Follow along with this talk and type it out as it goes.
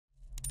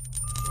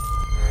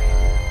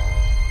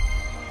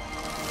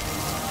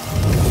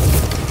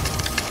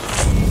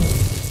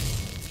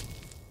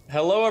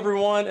Hello,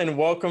 everyone, and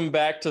welcome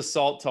back to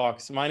SALT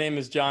Talks. My name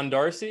is John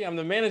Darcy. I'm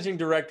the Managing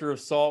Director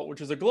of SALT,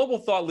 which is a global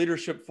thought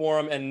leadership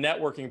forum and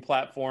networking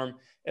platform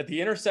at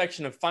the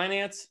intersection of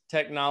finance,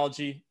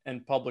 technology,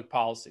 and public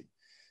policy.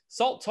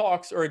 SALT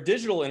Talks are a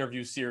digital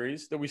interview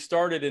series that we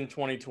started in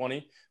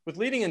 2020 with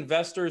leading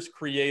investors,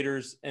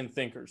 creators, and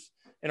thinkers.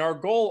 And our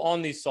goal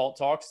on these SALT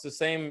Talks is the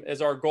same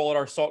as our goal at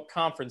our SALT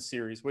Conference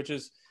series, which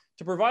is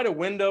to provide a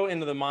window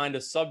into the mind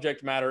of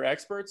subject matter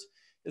experts,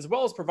 as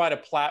well as provide a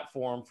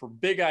platform for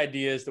big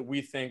ideas that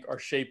we think are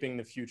shaping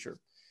the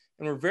future.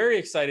 And we're very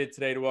excited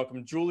today to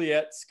welcome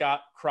Juliet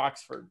Scott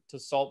Croxford to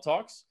SALT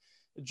Talks.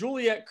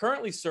 Juliet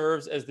currently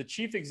serves as the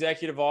Chief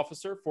Executive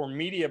Officer for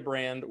media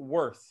brand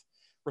Worth,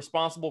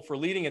 responsible for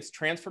leading its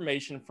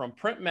transformation from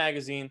print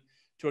magazine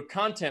to a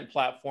content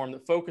platform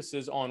that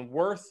focuses on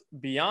worth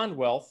beyond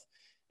wealth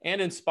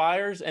and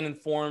inspires and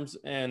informs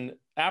an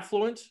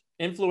affluent,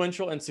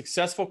 influential, and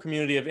successful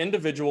community of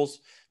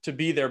individuals to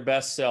be their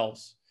best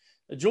selves.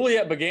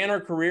 Juliet began her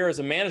career as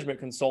a management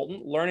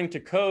consultant, learning to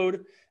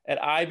code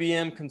at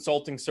IBM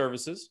Consulting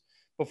Services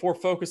before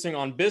focusing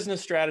on business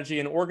strategy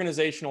and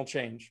organizational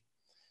change,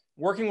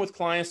 working with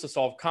clients to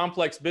solve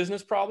complex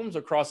business problems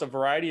across a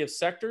variety of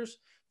sectors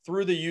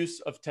through the use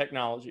of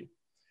technology.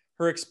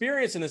 Her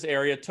experience in this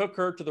area took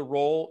her to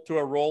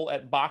a role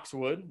at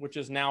Boxwood, which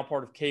is now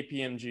part of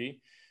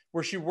KPMG,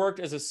 where she worked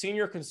as a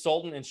senior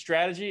consultant in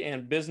strategy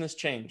and business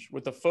change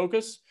with a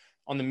focus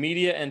on the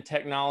media and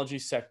technology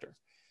sector.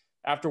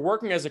 After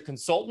working as a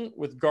consultant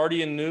with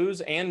Guardian News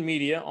and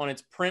Media on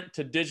its print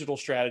to digital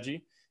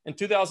strategy, in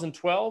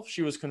 2012,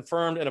 she was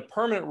confirmed in a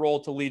permanent role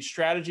to lead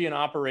strategy and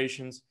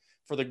operations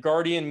for the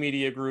Guardian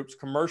Media Group's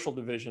commercial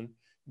division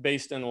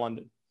based in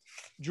London.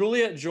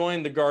 Juliet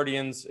joined the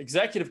Guardian's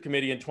executive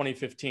committee in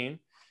 2015,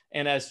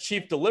 and as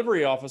chief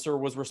delivery officer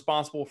was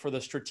responsible for the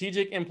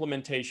strategic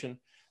implementation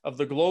of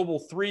the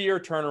global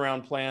 3-year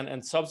turnaround plan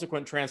and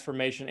subsequent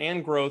transformation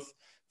and growth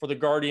for the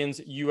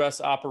Guardian's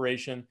US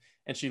operation,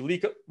 and she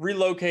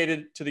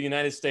relocated to the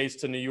United States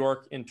to New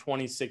York in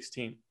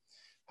 2016.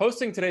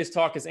 Hosting today's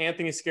talk is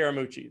Anthony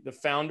Scaramucci, the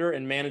founder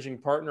and managing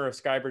partner of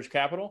Skybridge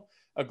Capital,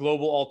 a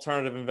global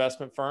alternative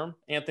investment firm.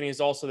 Anthony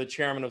is also the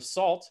chairman of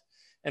SALT.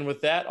 And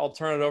with that, I'll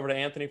turn it over to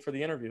Anthony for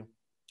the interview.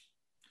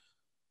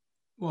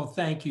 Well,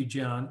 thank you,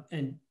 John.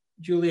 And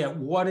Juliet,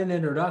 what an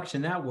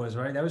introduction that was,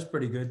 right? That was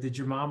pretty good. Did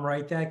your mom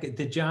write that?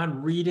 Did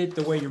John read it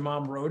the way your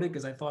mom wrote it?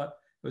 Because I thought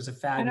it was a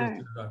fabulous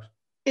introduction.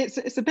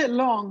 It's a bit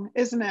long,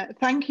 isn't it?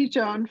 Thank you,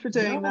 John, for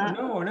doing that.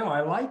 No,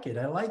 I like it.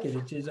 I like it.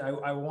 It's just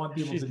I want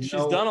people to know.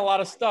 She's done a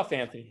lot of stuff,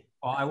 Anthony.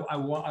 I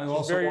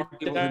also want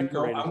people to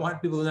know. I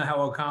want people to know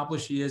how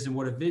accomplished she is and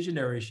what a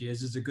visionary she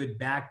is. Is a good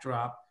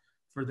backdrop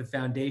for the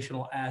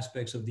foundational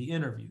aspects of the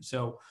interview.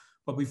 So,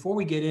 but before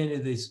we get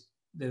into this,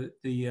 the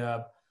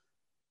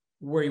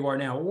where you are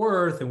now at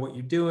Worth and what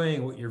you're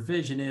doing, what your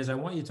vision is, I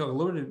want you to talk a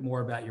little bit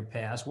more about your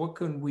past. What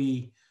can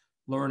we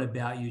learn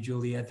about you,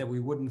 Juliet, that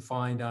we wouldn't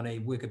find on a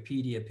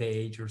Wikipedia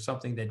page or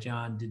something that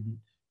John didn't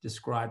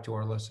describe to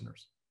our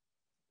listeners?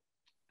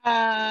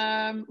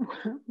 I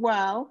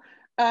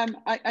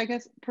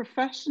guess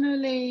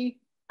professionally,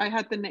 I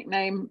had the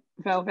nickname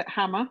Velvet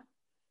Hammer.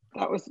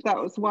 That was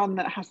one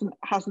that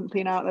hasn't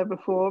been out there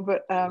before,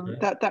 but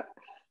that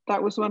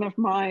was one of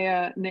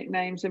my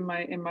nicknames in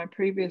my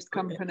previous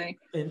company.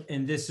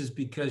 And this is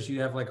because you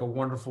have like a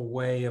wonderful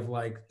way of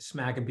like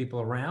smacking people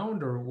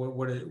around, or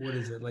what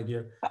is it like?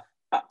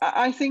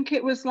 I think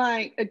it was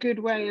like a good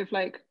way of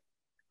like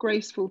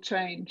graceful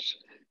change.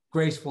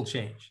 Graceful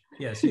change.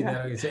 Yes.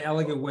 Yeah. It's an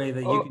elegant way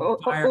that you can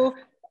fire.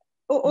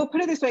 Or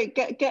put it this way,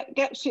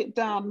 get shit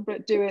done,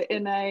 but do it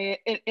in a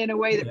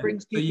way that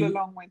brings people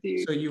along with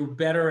you. So you're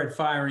better at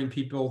firing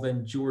people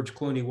than George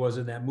Clooney was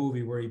in that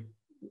movie where he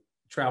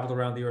traveled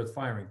around the earth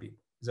firing people.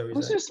 Is that what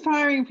you're saying? It was just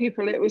firing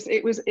people.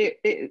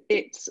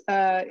 It's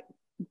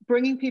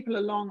bringing people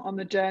along on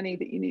the journey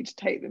that you need to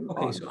take them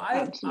on. So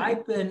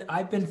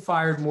I've been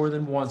fired more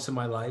than once in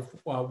my life.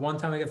 One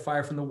time I got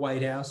fired from the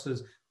White House.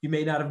 As you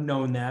may not have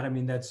known that. I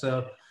mean, that's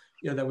that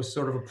was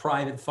sort of a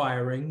private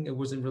firing. It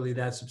wasn't really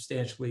that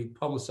substantially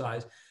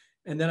publicized.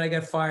 And then I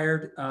got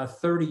fired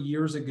 30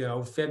 years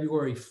ago,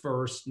 February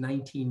 1st,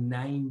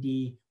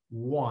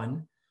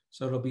 1991.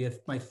 So it'll be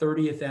my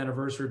 30th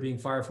anniversary of being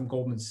fired from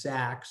Goldman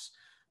Sachs.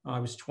 I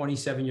was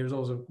 27 years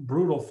old. It was a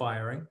brutal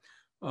firing.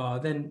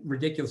 Then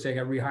ridiculously, I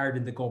got rehired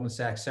into Goldman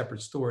Sachs,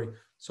 separate story.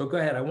 So go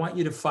ahead. I want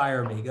you to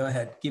fire me. Go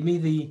ahead. Give me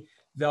the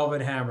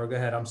velvet hammer. Go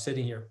ahead. I'm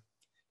sitting here.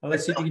 Now,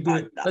 let's see if you can do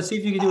it. Let's see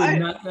if you can do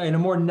it in a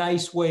more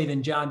nice way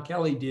than John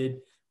Kelly did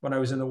when I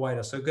was in the White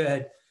House. So go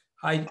ahead.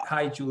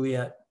 Hi,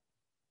 Juliet.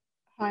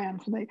 Hi,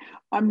 Anthony.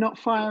 I'm not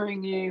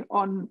firing you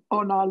on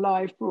our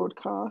live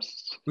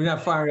broadcast. We're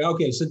not firing.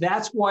 Okay, so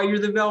that's why you're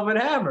the velvet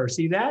hammer.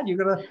 See that?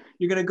 You're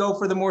gonna go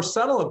for the more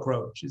subtle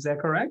approach. Is that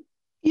correct?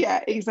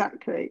 Yeah,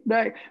 exactly.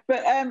 No,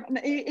 but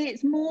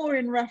it's more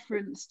in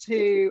reference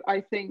to,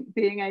 I think,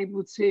 being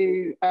able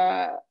to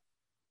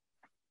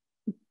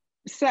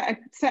set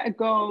a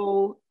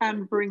goal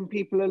and bring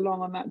people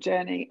along on that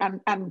journey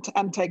and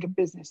take a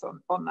business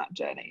on that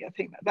journey. I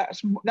think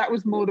that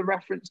was more the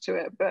reference to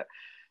it. But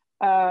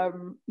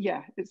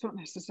yeah, it's not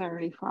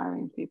necessarily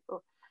firing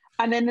people.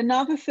 And then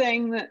another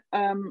thing that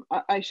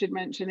I should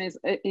mention is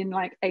in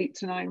like 8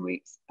 to 9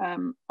 weeks,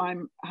 I'm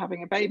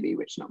having a baby,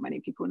 which not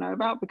many people know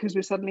about because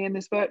we're suddenly in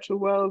this virtual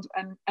world.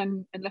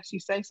 And unless you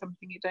say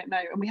something, you don't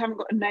know. And we haven't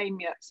got a name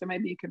yet. So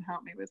maybe you can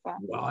help me with that.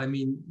 Well, I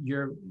mean,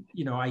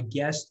 I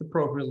guessed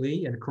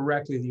appropriately and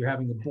correctly that you're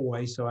having a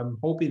boy. So I'm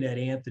hoping that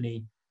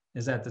Anthony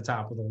is at the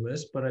top of the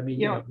list. But I mean,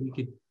 yeah,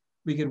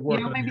 we could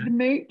work on maybe that. the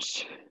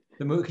mooch.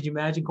 The mooch, could you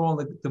imagine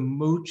calling the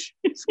mooch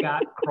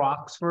Scott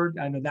Croxford?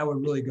 I know that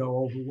would really go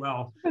over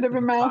well. Bit of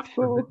a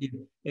mouthful.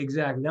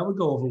 Exactly, that would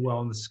go over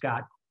well in the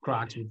Scott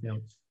Croxford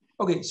film.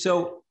 Okay,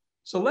 so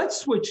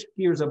let's switch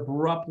gears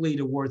abruptly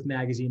to Worth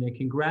Magazine, and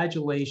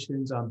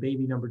congratulations on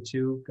baby number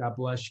 2. God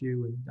bless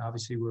you, and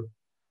obviously we're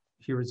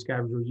here at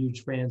Skybridge. We're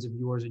huge fans of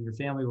yours and your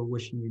family. We're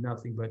wishing you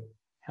nothing but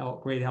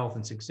great health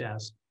and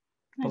success.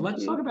 But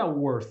let's talk about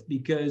Worth,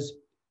 because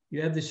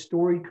you have this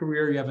storied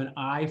career. You have an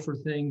eye for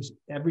things.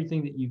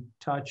 Everything that you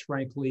touch,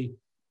 frankly,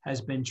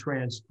 has been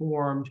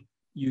transformed.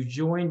 You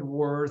joined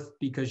Worth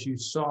because you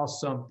saw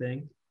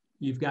something.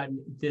 You've gotten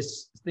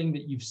this thing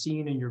that you've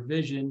seen in your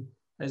vision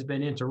has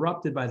been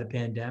interrupted by the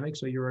pandemic.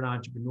 So you're an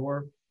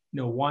entrepreneur,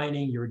 no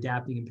whining, you're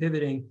adapting and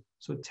pivoting.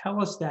 So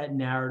tell us that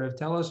narrative.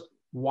 Tell us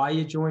why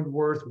you joined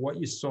Worth, what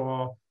you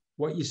saw,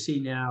 what you see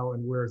now,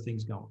 and where are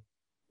things going.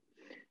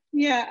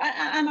 Yeah,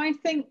 and I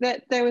think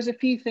that there was a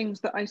few things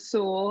that I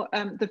saw.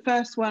 The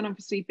first one,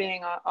 obviously,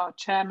 being our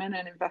chairman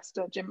and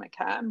investor, Jim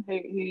McCann, who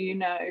you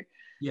know.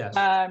 Yes.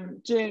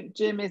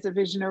 Jim is a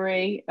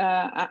visionary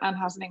and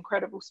has an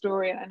incredible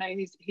story. And I know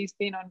he's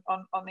been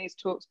on these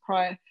talks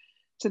prior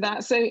to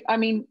that. So, I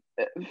mean,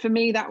 for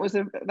me, that was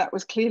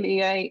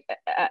clearly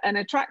an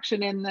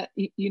attraction in that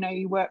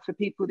you work for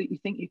people that you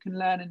think you can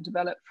learn and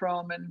develop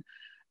from.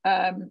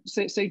 And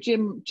so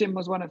Jim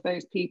was one of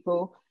those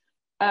people.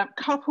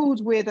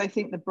 Coupled with, I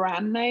think, the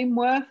brand name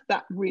Worth,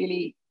 that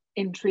really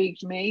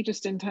intrigued me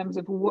just in terms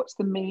of what's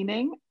the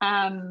meaning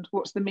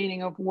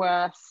of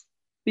worth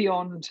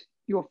beyond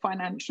your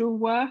financial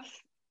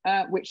worth,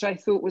 which I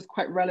thought was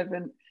quite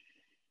relevant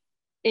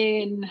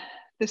in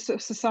the sort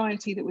of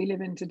society that we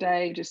live in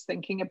today, just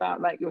thinking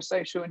about like your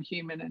social and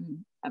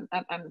human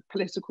and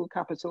political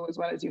capital, as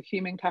well as your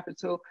human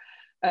capital.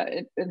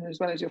 And as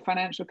well as your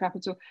financial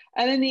capital.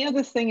 And then the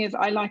other thing is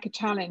I like a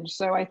challenge.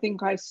 So I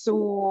think I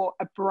saw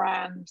a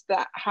brand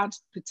that had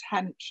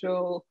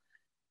potential.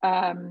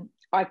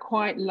 I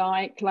quite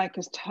like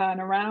a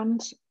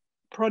turnaround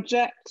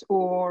project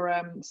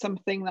or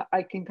something that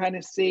I can kind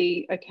of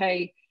see,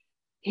 okay,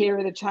 here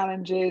are the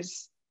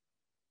challenges.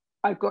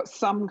 I've got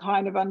some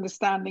kind of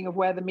understanding of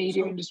where the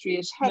media industry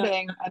is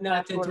heading.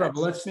 Not to interrupt,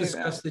 but let's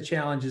discuss the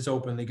challenges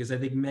openly, because I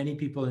think many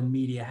people in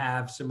media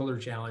have similar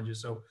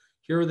challenges. So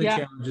here are the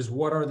challenges.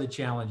 What are the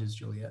challenges,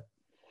 Juliet?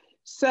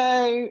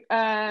 So,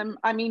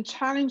 I mean,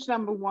 challenge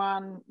number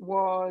 1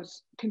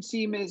 was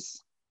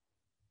consumers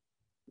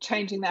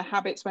changing their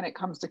habits when it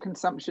comes to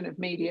consumption of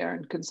media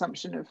and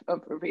consumption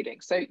of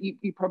reading. So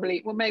you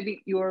probably, well,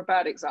 maybe you're a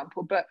bad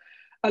example, but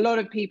a lot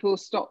of people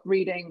stopped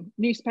reading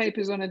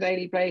newspapers on a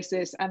daily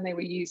basis, and they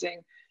were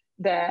using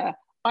their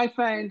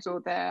iPhones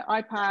or their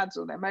iPads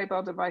or their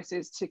mobile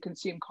devices to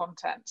consume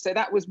content. So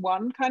that was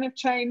one kind of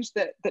change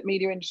that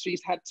media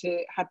industries had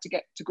to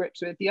get to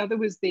grips with. The other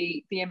was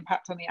the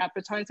impact on the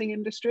advertising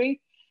industry.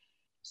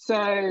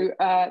 So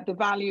the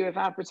value of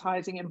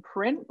advertising in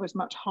print was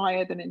much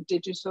higher than in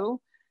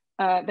digital.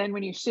 Then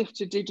when you shift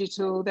to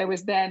digital, there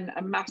was then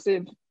a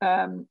massive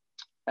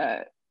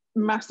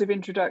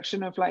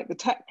introduction of like the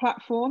tech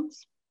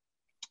platforms,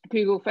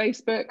 Google,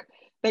 Facebook.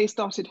 They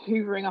started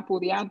hoovering up all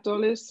the ad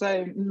dollars.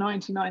 So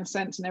 99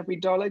 cents in every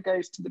dollar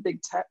goes to the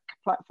big tech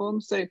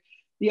platforms. So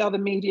the other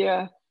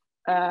media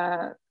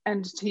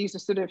entities are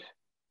sort of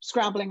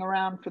scrabbling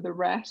around for the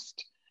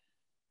rest.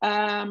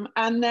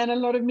 And then a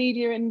lot of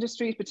media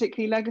industries,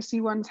 particularly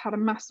legacy ones, had a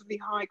massively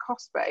high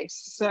cost base.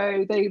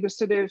 So they were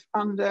sort of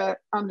under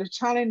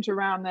challenge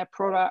around their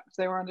product.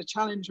 They were under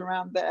challenge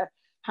around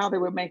how they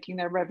were making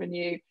their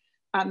revenue.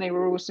 And they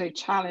were also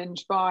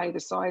challenged by the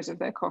size of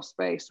their cost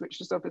base, which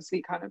was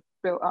obviously kind of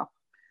built up.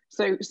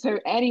 So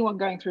anyone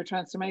going through a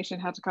transformation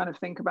had to kind of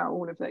think about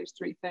all of those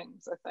 3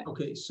 things, I think.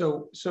 Okay,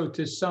 so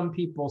to some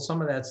people,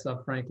 some of that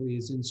stuff, frankly,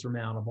 is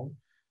insurmountable.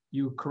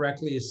 You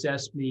correctly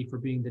assessed me for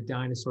being the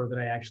dinosaur that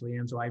I actually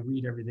am. So I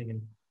read everything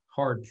in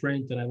hard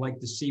print, and I like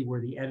to see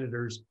where the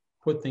editors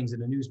put things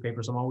in the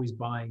newspapers. I'm always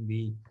buying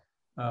the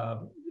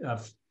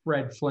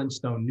Fred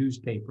Flintstone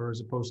newspaper as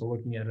opposed to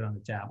looking at it on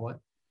the tablet.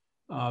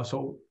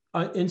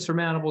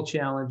 Insurmountable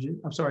challenge.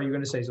 I'm sorry, you're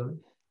going to say something.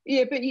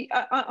 Yeah, but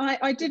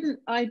I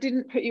didn't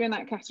put you in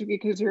that category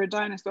because you're a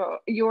dinosaur.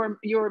 You're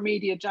a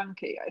media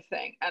junkie, I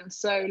think, and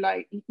so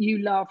like you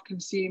love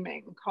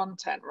consuming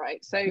content,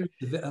 right? So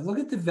look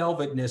at the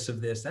velvetness of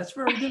this. That's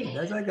very good.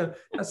 That's like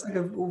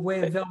a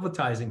way of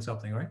velvetizing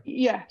something, right?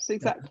 Yes,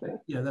 exactly.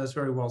 Yeah, that's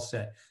very well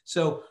said.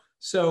 So,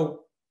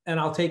 and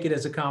I'll take it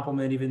as a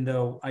compliment, even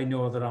though I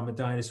know that I'm a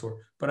dinosaur.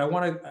 But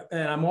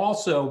and I'm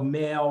also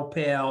male,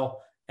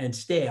 pale, and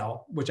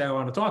stale, which I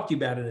want to talk to you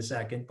about in a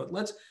second. But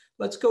let's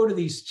let's go to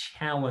these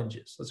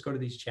challenges.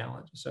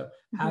 So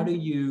how do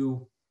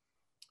you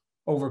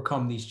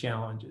overcome these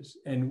challenges?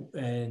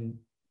 And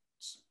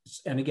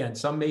again,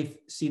 some may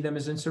see them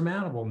as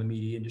insurmountable in the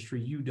media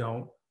industry. You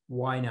don't.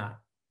 Why not?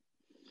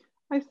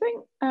 I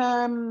think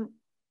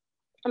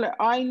look,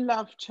 I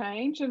love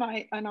change, and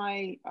I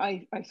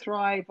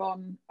thrive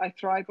on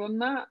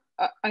that.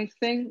 I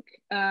think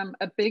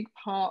a big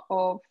part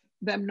of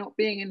them not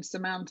being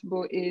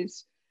insurmountable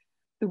is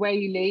the way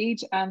you lead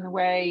and the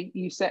way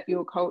you set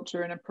your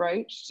culture and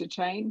approach to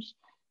change.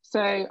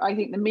 So I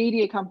think the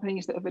media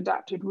companies that have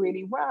adapted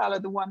really well are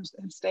the ones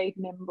that have stayed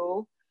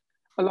nimble.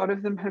 A lot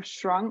of them have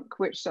shrunk,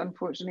 which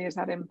unfortunately has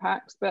had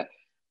impacts. But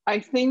I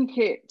think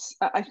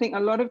a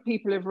lot of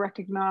people have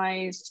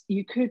recognized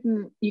you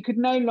could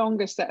no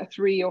longer set a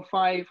 3 or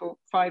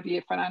 5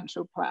 year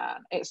financial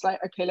plan. It's like,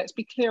 okay, let's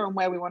be clear on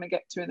where we want to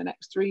get to in the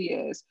next 3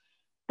 years.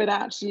 But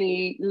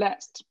actually,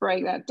 let's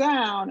break that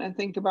down and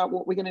think about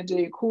what we're going to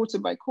do quarter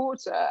by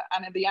quarter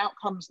and the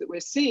outcomes that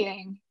we're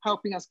seeing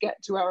helping us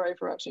get to our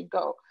overarching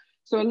goal.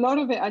 So a lot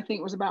of it, I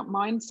think, was about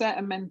mindset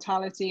and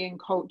mentality and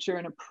culture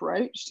and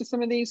approach to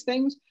some of these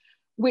things,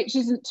 which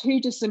isn't too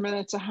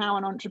dissimilar to how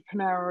an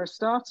entrepreneur or a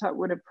startup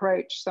would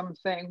approach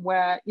something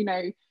where, you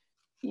know,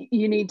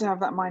 you need to have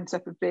that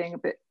mindset of being a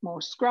bit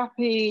more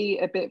scrappy,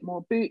 a bit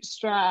more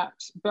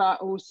bootstrapped, but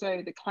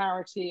also the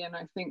clarity and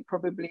I think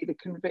probably the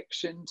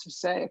conviction to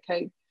say,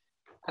 okay,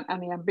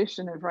 and the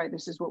ambition of, right,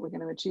 this is what we're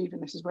going to achieve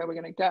and this is where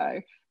we're going to go,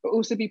 but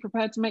also be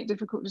prepared to make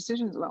difficult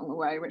decisions along the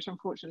way, which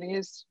unfortunately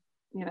is,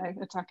 you know,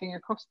 attacking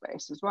a cost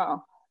base as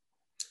well.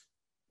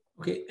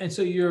 Okay, and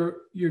so you're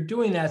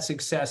doing that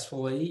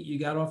successfully. You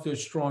got off to a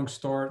strong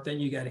start, then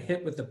you got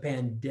hit with the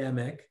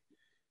pandemic.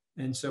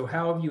 And so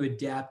how have you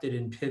adapted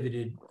and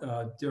pivoted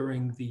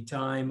during the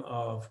time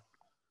of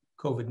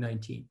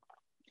COVID-19?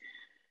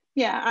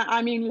 Yeah,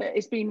 I mean,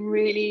 it's been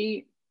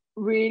really,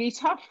 really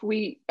tough.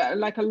 We,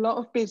 like a lot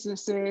of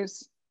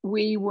businesses,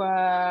 we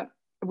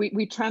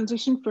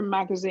transitioned from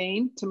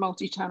magazine to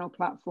multi-channel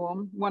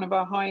platform. One of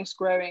our highest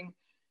growing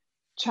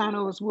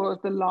channels was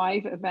the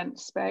live event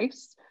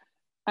space.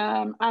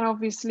 And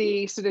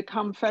obviously, sort of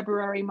come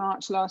February,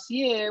 March last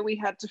year, we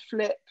had to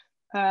flip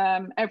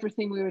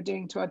everything we were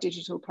doing to our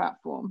digital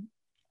platform.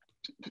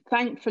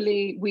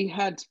 Thankfully, we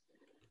had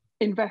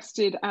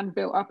invested and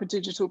built up a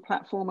digital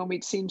platform and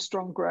we'd seen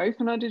strong growth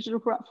on our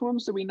digital platform.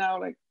 So we now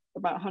like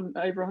about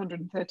over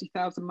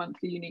 130,000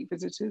 monthly unique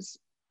visitors,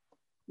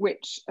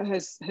 which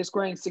has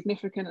grown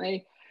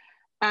significantly.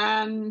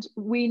 And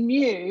we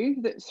knew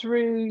that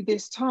through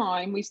this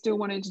time, we still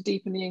wanted to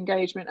deepen the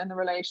engagement and the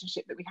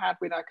relationship that we had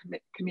with our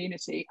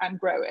community and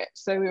grow it.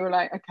 So we were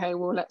like, okay,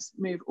 well, let's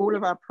move all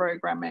of our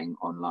programming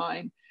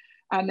online.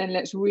 And then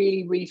let's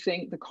really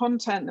rethink the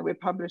content that we're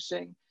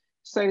publishing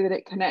so that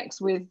it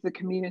connects with the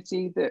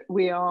community that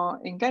we are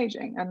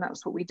engaging. And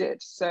that's what we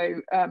did.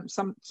 So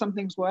some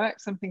things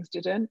worked, some things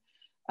didn't.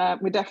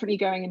 We're definitely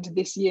going into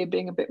this year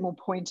being a bit more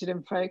pointed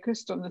and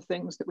focused on the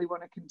things that we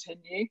want to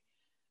continue.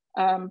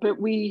 But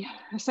we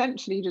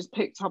essentially just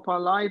picked up our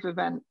live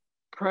event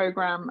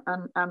program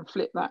and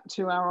flipped that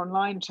to our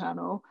online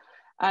channel.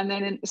 And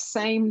then at the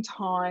same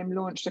time,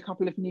 launched a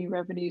couple of new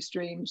revenue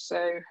streams.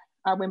 So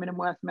our Women in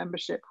Worth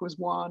membership was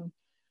one.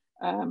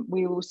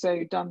 We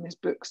also done this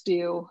books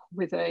deal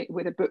with a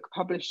book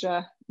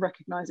publisher,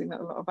 recognizing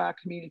that a lot of our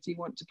community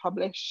want to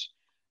publish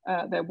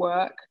their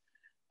work.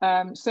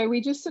 So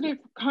we just sort of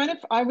kind of,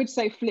 I would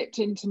say, flipped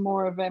into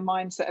more of a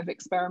mindset of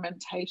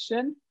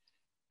experimentation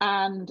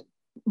and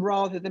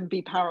rather than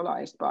be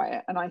paralyzed by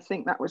it. And I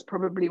think that was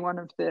probably one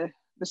of the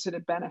sort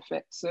of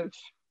benefits of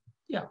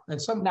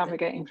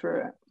navigating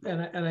through it.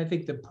 And I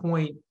think the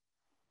point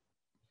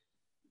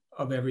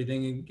of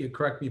everything, and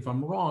correct me if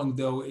I'm wrong,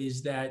 though,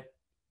 is that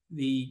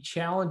the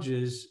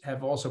challenges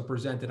have also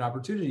presented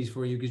opportunities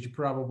for you because you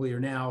probably are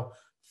now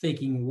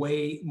thinking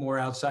way more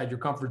outside your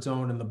comfort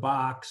zone in the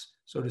box,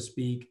 so to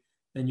speak,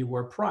 than you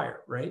were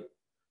prior, right?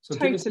 So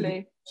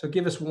totally.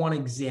 Give us one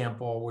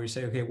example where you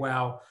say, okay,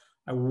 wow,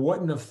 I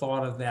wouldn't have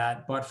thought of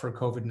that but for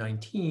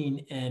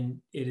COVID-19,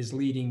 and it is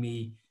leading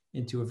me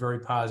into a very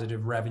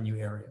positive revenue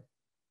area.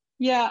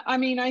 Yeah, I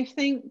mean, I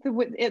think the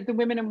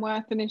Women in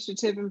Worth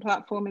initiative and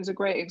platform is a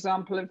great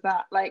example of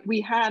that. Like, we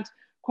had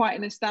quite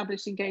an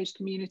established, engaged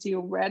community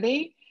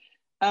already.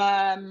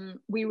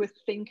 We were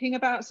thinking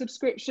about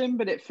subscription,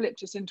 but it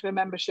flipped us into a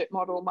membership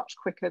model much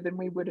quicker than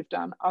we would have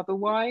done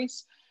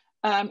otherwise.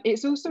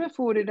 It's also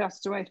afforded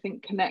us to, I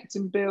think, connect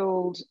and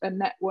build a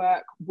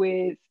network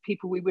with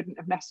people we wouldn't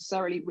have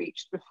necessarily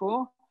reached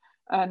before.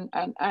 And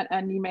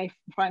you may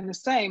find the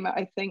same.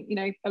 I think, you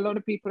know, a lot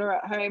of people are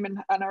at home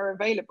and are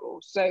available.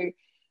 So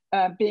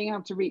being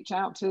able to reach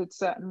out to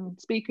certain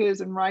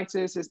speakers and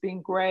writers has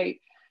been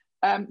great.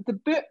 The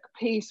book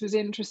piece was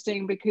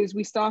interesting because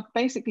we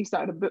basically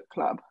started a book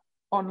club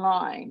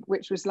online,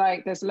 which was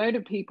like, there's a load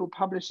of people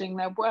publishing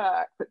their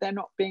work, but they're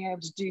not being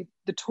able to do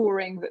the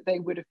touring that they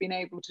would have been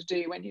able to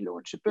do when you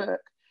launch a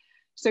book.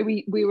 So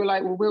we were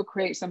like, well, we'll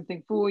create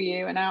something for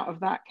you. And out of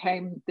that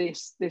came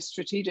this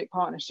strategic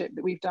partnership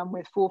that we've done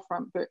with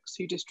Forefront Books,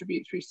 who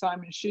distribute through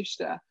Simon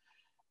Schuster.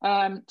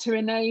 to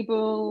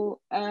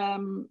enable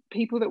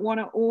people that want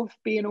to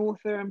be an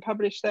author and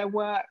publish their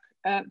work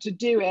to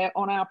do it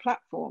on our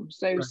platform.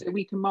 So, right. So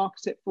we can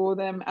market it for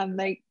them, and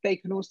they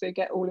can also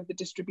get all of the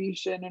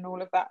distribution and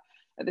all of that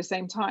at the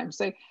same time.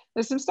 So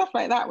there's some stuff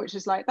like that, which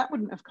is like, that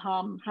wouldn't have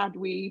come had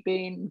we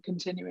been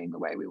continuing the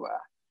way we were.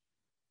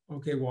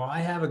 Okay, well, I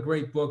have a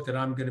great book that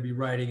I'm going to be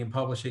writing and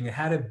publishing,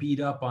 How to Beat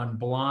Up on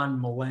Blonde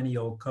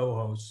Millennial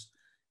Co-Hosts.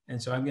 And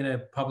so I'm going to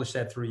publish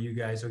that through you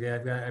guys. Okay,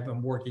 I've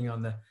been working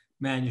on the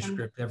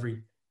manuscript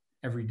every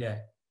day.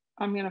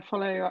 I'm going to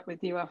follow up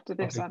with you after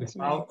this, okay,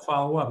 Anthony. I'll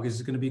follow up because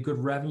it's going to be a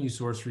good revenue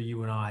source for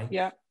you and I.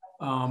 Yeah.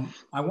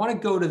 I want to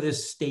go to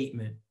this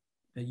statement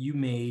that you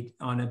made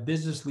on a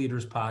Business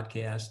Leaders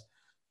podcast.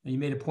 And you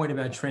made a point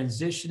about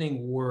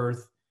transitioning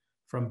worth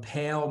from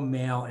pale,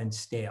 male, and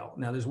stale.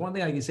 Now, there's one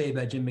thing I can say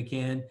about Jim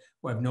McCann,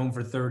 who I've known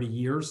for 30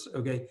 years,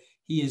 okay?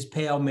 He is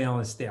pale, male,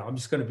 and stale. I'm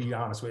just gonna be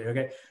honest with you,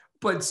 okay?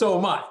 But so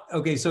am I,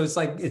 okay? So it's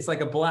like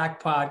a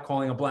black pot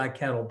calling a black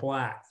kettle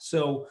black.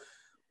 So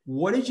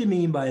what did you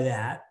mean by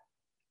that?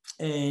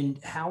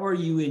 And how are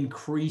you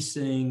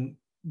increasing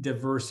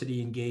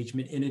diversity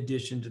engagement in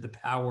addition to the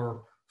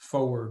Power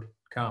Forward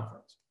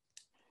conference?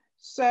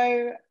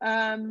 So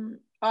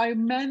I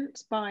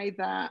meant by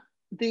that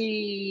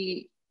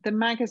the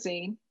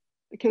magazine,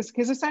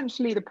 because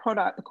essentially the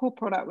core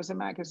product was a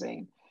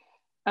magazine,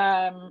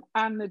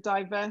 and the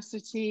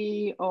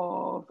diversity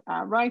of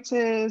our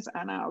writers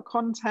and our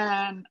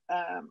content,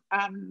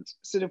 and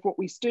sort of what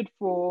we stood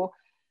for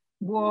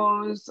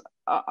was,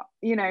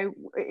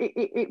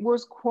 it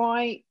was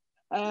quite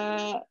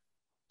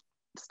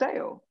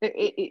stale.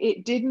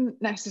 It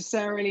didn't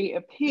necessarily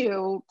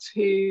appeal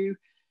to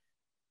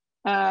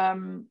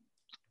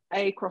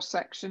a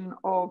cross-section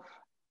of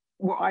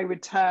what I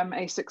would term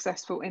a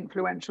successful,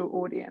 influential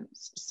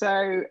audience.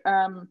 So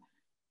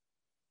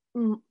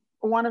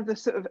one of the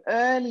sort of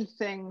early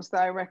things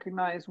that I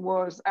recognized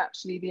was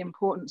actually the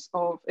importance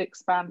of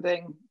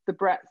expanding the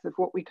breadth of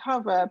what we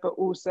cover, but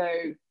also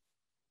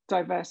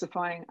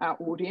diversifying our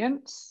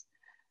audience.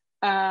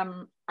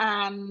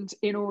 And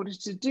in order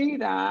to do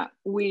that,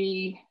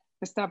 we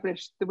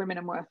established the Women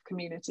in Worth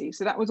community.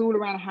 So that was all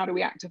around how do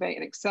we activate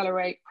and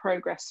accelerate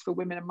progress for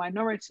women and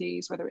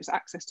minorities, whether it's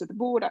access to the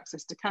board,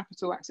 access to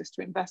capital, access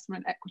to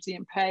investment, equity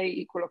and pay,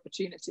 equal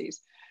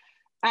opportunities.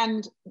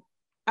 And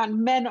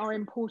men are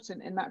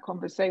important in that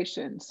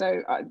conversation.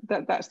 So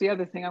that's the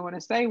other thing I want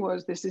to say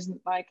was, this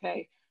isn't like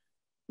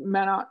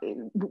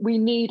we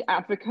need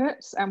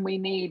advocates, and we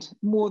need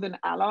more than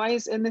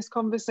allies in this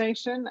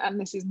conversation. And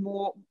this is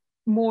more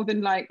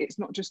than like, it's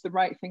not just the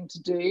right thing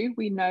to do.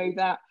 We know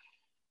that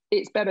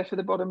it's better for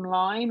the bottom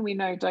line. We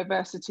know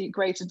diversity,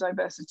 greater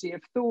diversity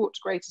of thought,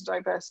 greater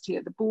diversity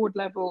at the board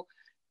level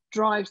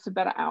drives to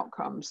better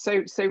outcomes.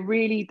 So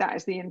really that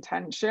is the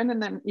intention.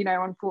 And then,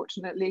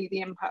 unfortunately,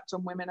 the impact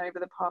on women over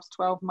the past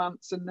 12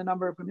 months and the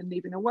number of women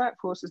leaving the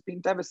workforce has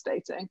been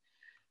devastating.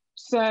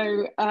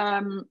 So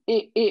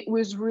it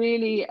was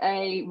really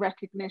a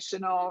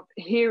recognition of,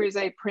 here is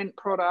a print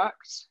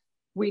product.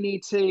 We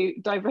need to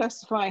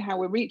diversify how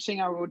we're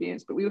reaching our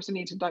audience, but we also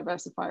need to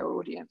diversify our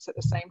audience at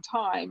the same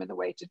time. And the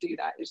way to do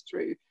that is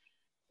through,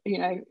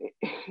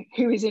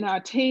 who is in our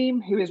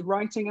team, who is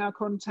writing our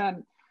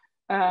content,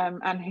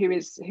 and who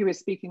is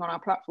speaking on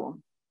our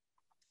platform.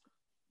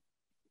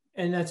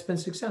 And that's been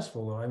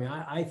successful, though. I mean,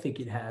 I think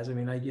it has. I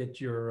mean, I get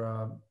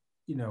your,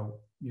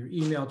 your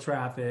email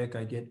traffic.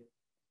 I get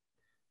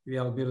the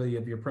availability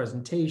of your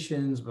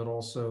presentations, but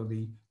also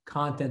the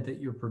content that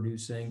you're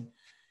producing.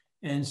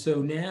 And so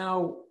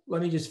now,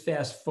 let me just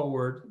fast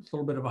forward. It's a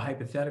little bit of a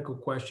hypothetical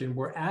question.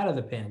 We're out of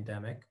the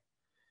pandemic,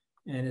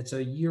 and it's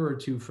a year or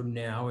two from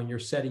now, and you're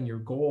setting your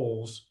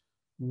goals.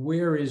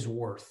 Where is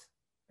Worth,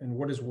 and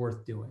what is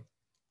Worth doing?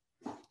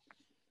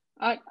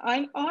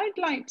 I'd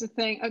like to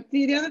think,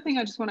 the other thing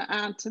I just want to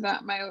add to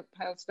that male,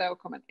 pale, stale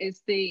comment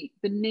is the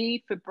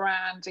need for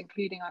brands,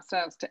 including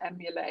ourselves, to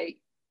emulate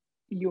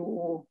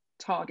your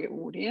target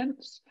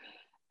audience.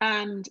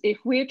 And if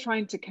we're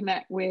trying to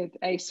connect with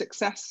a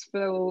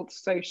successful,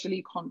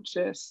 socially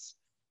conscious,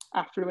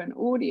 affluent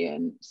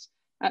audience,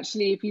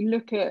 actually, if you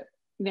look at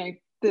the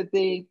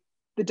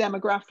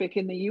demographic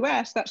in the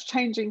US, that's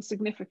changing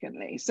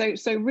significantly. So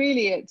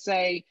really, it's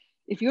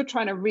if you're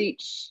trying to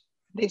reach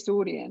this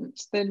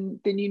audience, then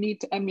you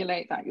need to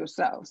emulate that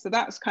yourself. So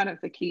that's kind of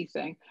the key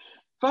thing.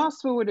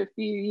 Fast forward a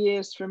few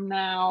years from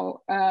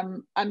now,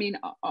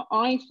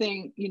 I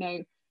think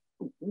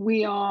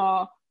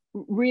we're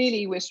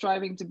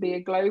striving to be a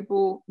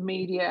global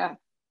media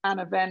and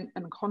event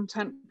and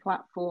content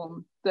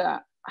platform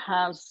that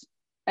has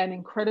an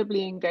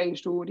incredibly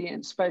engaged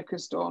audience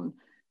focused on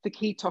the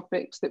key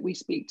topics that we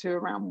speak to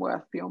around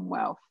worth beyond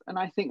wealth. And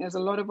I think there's a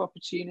lot of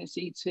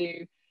opportunity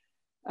to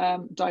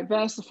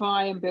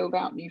diversify and build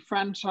out new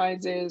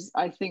franchises.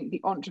 I think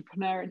the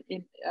entrepreneur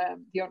and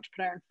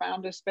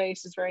founder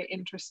space is very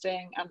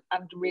interesting,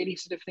 and really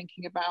sort of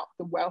thinking about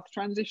the wealth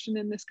transition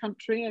in this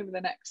country over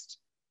the next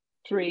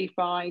 3,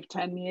 5,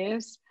 10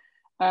 years.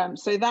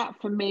 So that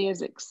for me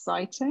is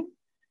exciting.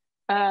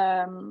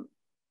 And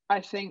I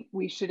think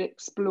we should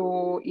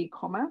explore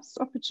e-commerce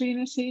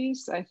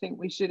opportunities. I think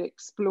we should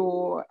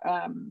explore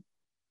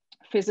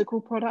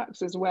physical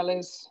products as well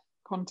as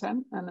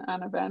content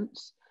and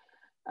events.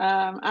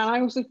 And I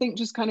also think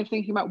just kind of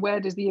thinking about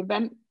where does the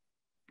event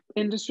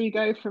industry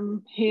go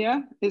from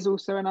here is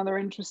also another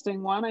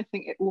interesting one. I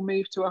think it will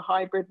move to a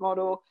hybrid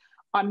model.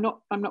 I'm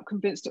not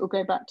convinced it will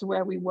go back to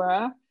where we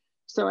were.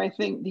 So I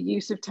think the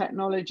use of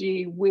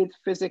technology with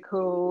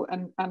physical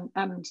and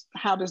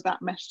how does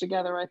that mesh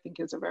together, I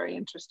think is a very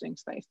interesting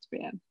space to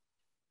be in.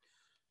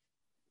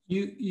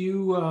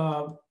 You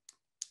are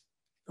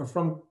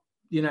from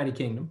the United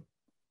Kingdom.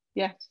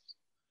 Yes.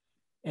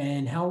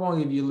 And how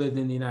long have you lived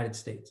in the United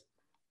States?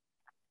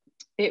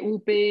 It will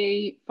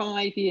be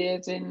 5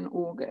 years in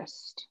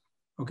August.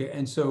 Okay,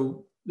 and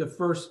so the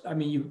first, I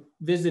mean, you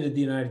visited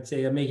the United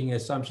States. I'm making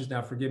assumptions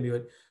now, forgive me,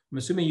 but I'm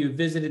assuming you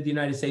visited the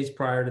United States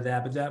prior to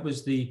that, but that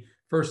was the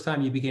first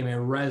time you became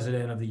a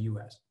resident of the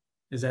U.S.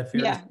 Is that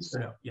fair? Yes.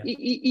 No?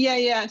 Yeah.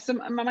 Yeah. So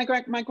my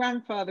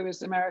grandfather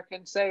was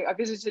American, so I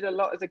visited a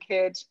lot as a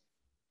kid.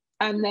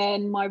 And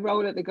then my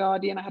role at The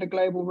Guardian, I had a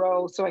global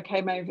role. So I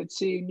came over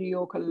to New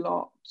York a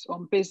lot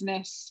on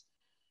business.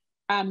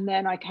 And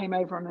then I came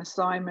over on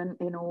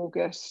assignment in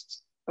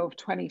August of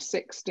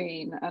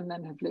 2016 and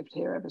then have lived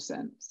here ever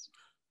since.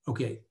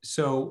 Okay,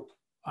 so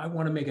I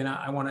want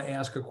to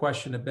ask a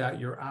question about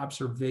your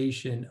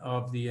observation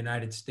of the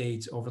United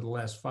States over the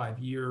last 5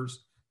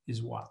 years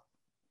is what?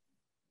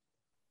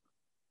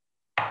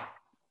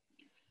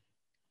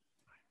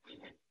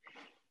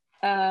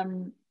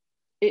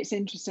 It's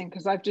interesting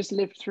because I've just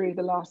lived through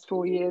the last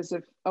 4 years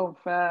of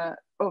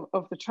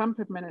the Trump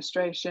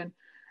administration.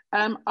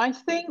 I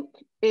think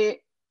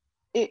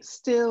it's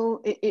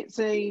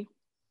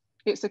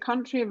a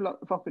country of lot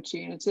of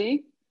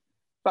opportunity,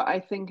 but I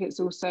think it's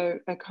also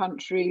a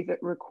country that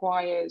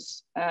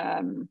requires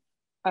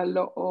a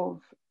lot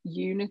of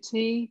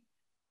unity.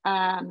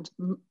 And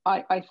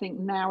I think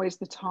now is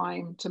the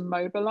time to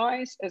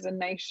mobilize as a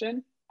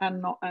nation and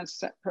not as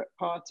separate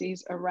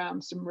parties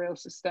around some real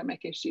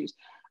systemic issues.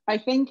 I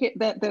think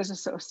that there's a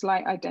sort of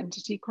slight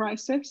identity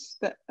crisis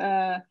that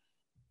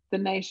the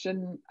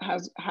nation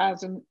has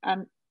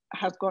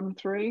gone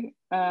through.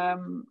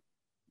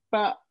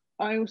 But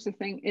I also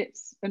think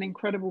it's an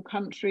incredible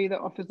country that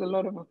offers a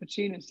lot of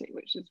opportunity,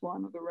 which is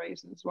one of the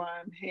reasons why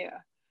I'm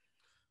here.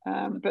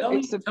 But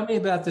tell me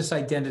about this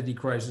identity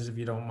crisis, if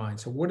you don't mind.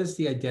 So what is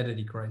the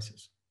identity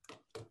crisis?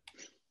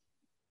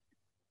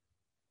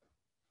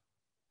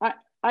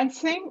 I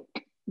think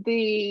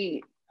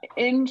the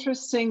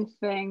interesting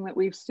thing that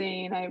we've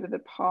seen over the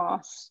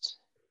past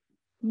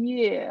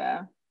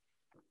year,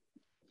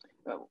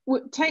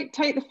 take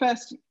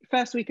the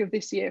first week of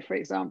this year, for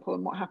example,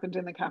 and what happened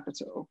in the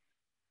Capitol.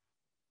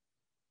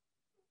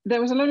 There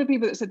was a lot of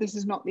people that said this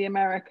is not the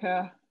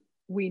America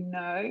we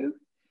know.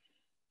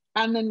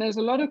 And then there's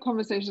a lot of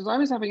conversations I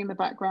was having in the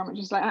background, which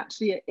is like,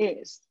 actually it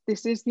is.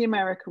 This is the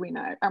America we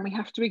know. And we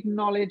have to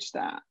acknowledge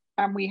that.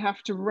 And we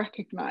have to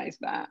recognize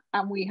that.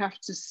 And we have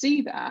to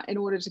see that in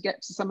order to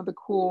get to some of the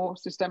core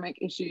systemic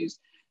issues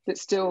that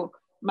still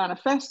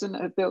manifest and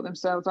that have built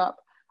themselves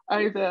up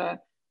over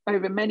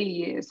many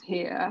years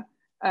here,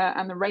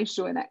 and the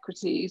racial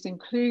inequities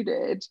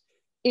included,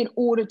 in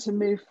order to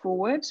move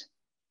forward.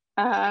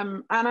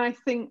 And I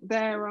think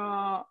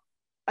COVID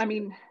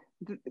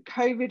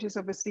has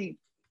obviously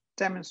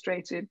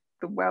demonstrated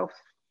the wealth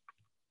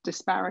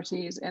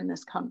disparities in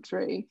this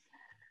country.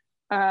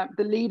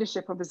 The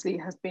leadership obviously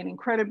has been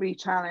incredibly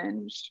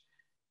challenged.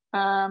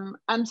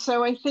 And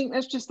so I think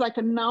there's just like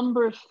a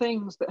number of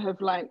things that have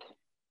like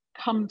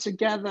come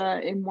together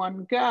in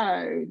one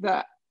go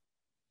that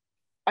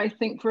I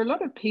think for a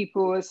lot of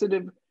people are sort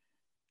of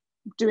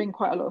doing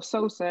quite a lot of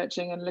soul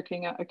searching and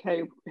looking at,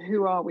 okay,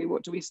 who are we?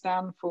 What do we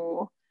stand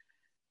for?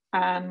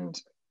 And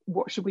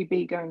what should we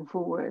be going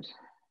forward?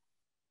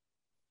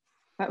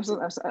 That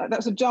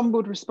was a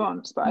jumbled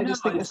response, but I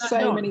just think there's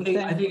so many things.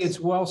 I think it's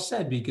well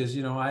said because,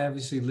 you know, I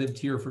obviously lived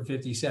here for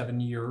 57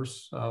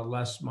 years,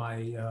 less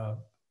my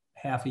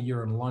half a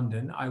year in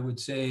London. I would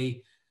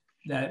say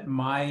that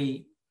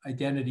my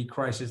identity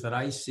crisis that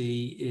I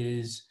see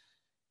is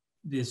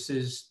this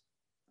is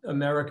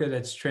America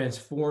that's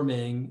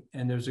transforming,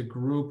 and there's a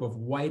group of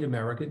white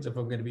Americans, if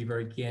I'm going to be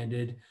very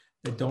candid,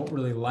 that don't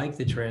really like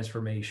the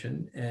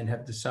transformation and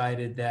have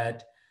decided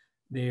that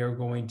they are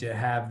going to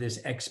have this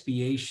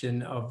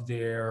expiation of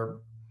their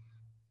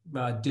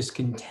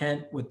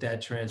discontent with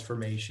that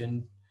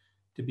transformation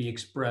to be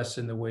expressed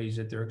in the ways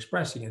that they're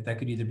expressing it. That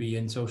could either be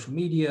in social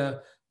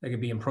media, that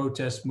could be in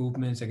protest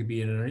movements, that could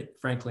be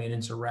frankly an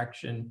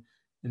insurrection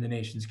in the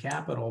nation's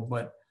capital.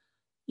 But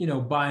you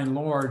know, by and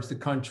large, the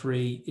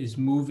country is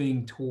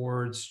moving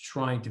towards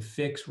trying to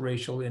fix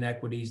racial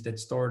inequities that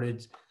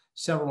started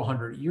several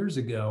hundred years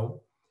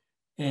ago.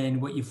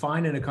 And what you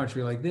find in a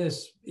country like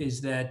this is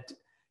that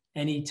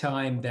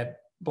anytime that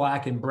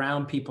Black and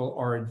brown people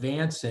are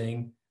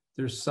advancing,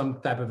 there's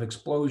some type of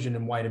explosion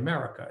in white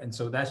America. And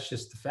so that's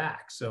just the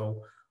fact.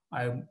 So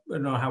I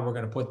don't know how we're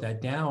going to put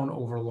that down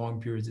over long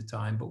periods of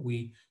time, but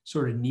we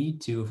sort of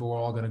need to, if we're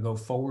all going to go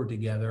forward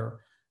together,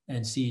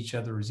 and see each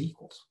other as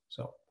equals.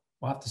 So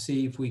we'll have to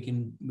see if we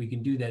can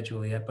do that,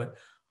 Juliet. But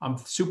I'm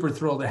super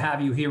thrilled to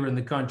have you here in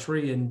the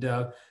country and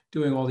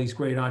doing all these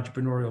great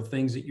entrepreneurial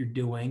things that you're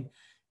doing.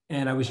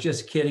 And I was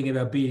just kidding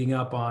about beating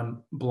up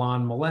on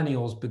blonde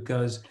millennials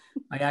because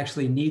I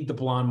actually need the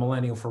blonde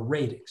millennial for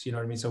ratings. You know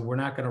what I mean? So we're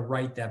not going to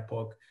write that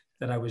book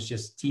that I was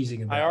just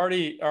teasing about. I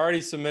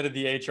already submitted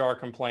the HR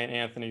complaint,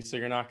 Anthony. So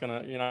you're not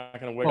gonna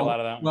wiggle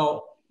out of that one.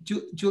 Well,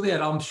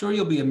 Juliet, I'm sure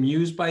you'll be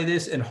amused by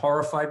this and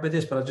horrified by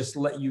this, but I'll just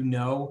let you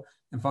know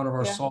in front of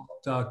our Salt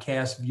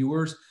Cast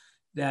viewers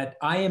that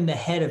I am the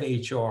head of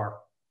HR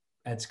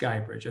at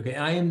Skybridge. Okay,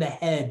 I am the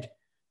head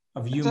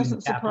of human capital.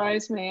 Doesn't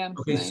surprise me,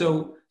 Anthony. Okay,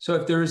 so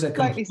if there is a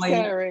complaint,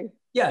 scary.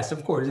 Yes,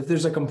 of course. If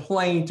there's a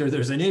complaint or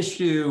there's an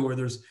issue or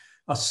there's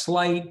a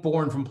slight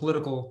born from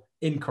political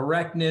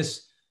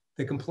incorrectness,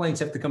 the complaints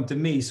have to come to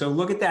me. So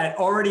look at that,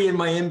 already in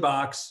my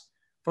inbox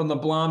from the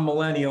blonde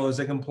millennial is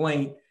a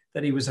complaint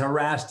that he was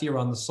harassed here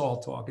on the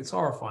Salt Talk. It's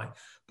horrifying.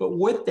 But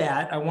with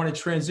that, I want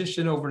to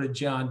transition over to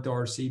John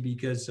Darcy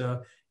because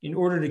in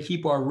order to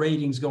keep our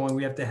ratings going,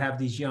 we have to have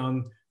these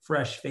young,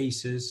 fresh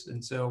faces.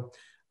 And so,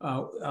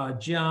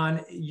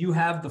 John, you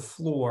have the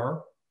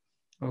floor.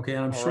 Okay,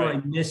 and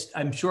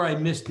I'm sure I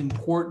missed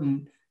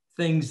important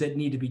things that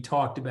need to be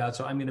talked about.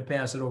 So I'm going to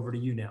pass it over to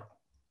you now.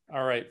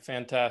 All right,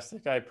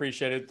 fantastic. I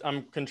appreciate it.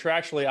 I'm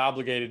contractually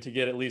obligated to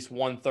get at least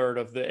 1/3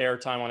 of the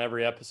airtime on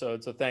every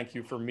episode. So thank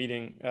you for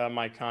meeting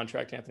my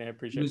contract, Anthony. I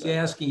appreciate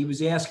it. He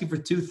was asking for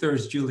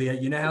 2/3,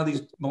 Juliet. You know how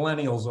these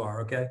millennials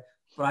are, okay?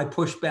 But I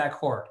pushed back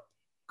hard.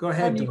 Go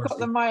ahead, Darcy. You've got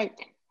the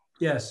mic.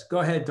 Yes, go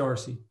ahead,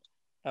 Darcy.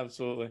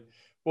 Absolutely.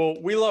 Well,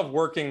 we love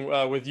working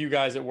with you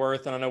guys at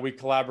Worth, and I know we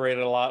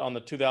collaborated a lot on the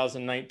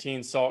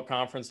 2019 SALT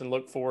conference and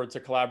look forward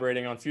to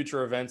collaborating on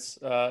future events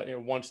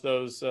once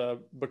those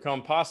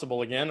become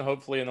possible again.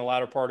 Hopefully in the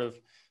latter part of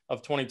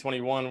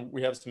 2021,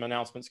 we have some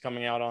announcements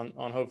coming out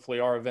on hopefully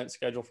our event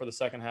schedule for the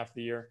second half of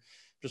the year.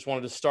 Just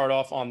wanted to start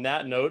off on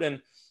that note.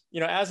 And,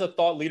 as a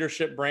thought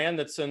leadership brand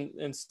that's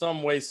in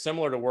some ways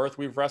similar to Worth,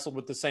 we've wrestled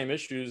with the same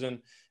issues.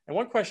 And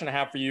one question I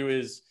have for you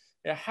is,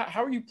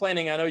 how are you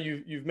planning? I know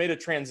you've made a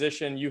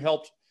transition. You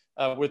helped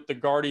with the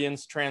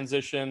Guardians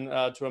transition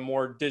to a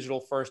more digital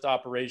first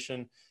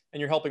operation, and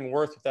you're helping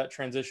Worth with that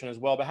transition as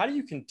well. But how do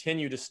you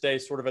continue to stay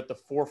sort of at the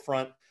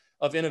forefront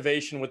of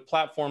innovation with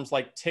platforms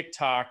like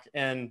TikTok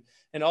and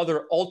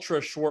other ultra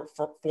short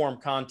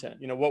form content?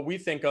 What we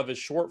think of as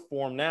short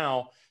form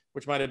now,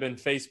 which might have been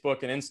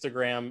Facebook and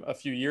Instagram a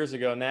few years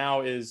ago,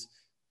 now is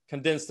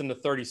condensed into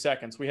 30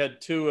 seconds. We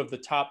had 2 of the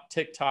top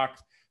TikTok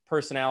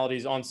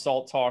personalities on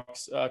Salt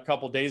Talks a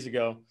couple days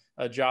ago,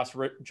 Josh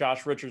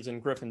Richards and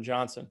Griffin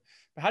Johnson.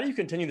 But how do you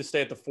continue to stay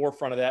at the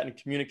forefront of that and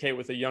communicate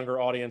with a younger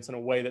audience in a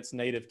way that's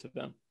native to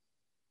them?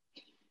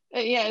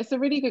 Yeah, it's a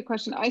really good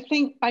question. I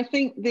think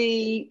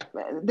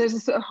there's a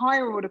sort of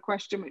higher order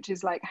question, which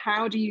is like,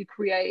 how do you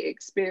create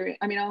experience?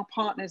 I mean, our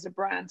partners are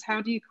brands.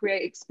 How do you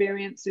create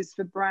experiences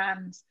for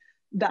brands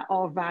that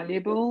are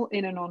valuable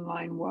in an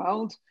online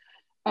world?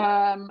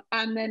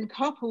 And then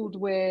coupled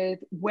with,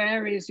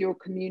 where is your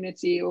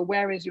community or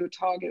where is your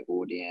target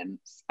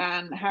audience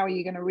and how are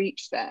you going to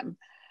reach them?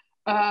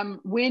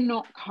 We're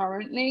not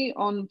currently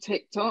on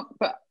TikTok,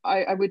 but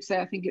I would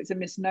say I think it's a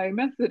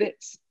misnomer that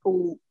it's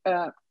all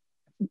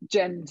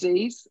Gen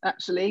Zs,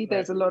 actually. Right.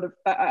 There's a lot of,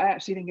 I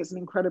actually think it's an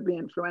incredibly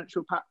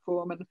influential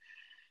platform, and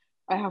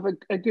I have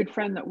a good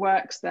friend that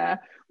works there.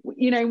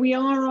 We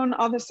are on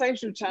other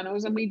social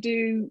channels, and we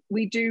do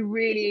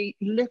really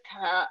look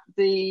at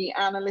the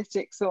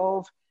analytics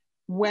of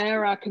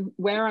where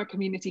our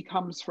community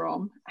comes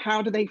from,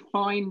 how do they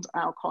find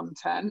our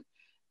content,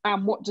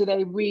 and what do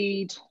they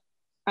read,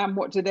 and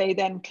what do they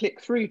then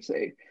click through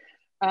to.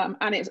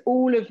 And it's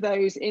all of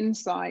those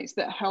insights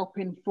that help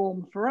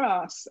inform for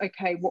us,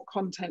 okay, what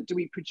content do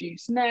we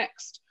produce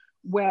next?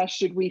 Where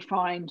should we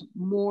find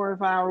more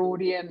of our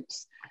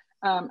audience?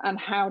 And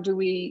how do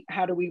we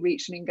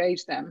reach and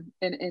engage them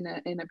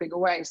in a bigger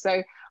way?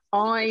 So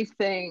I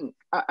think,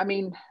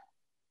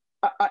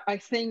 I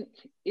think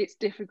it's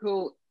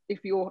difficult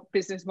if your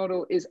business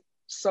model is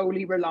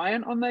solely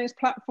reliant on those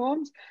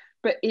platforms,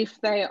 but if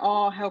they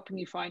are helping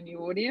you find new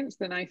audience,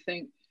 then I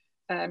think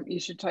you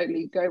should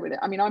totally go with it.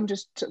 I mean, I'm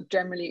just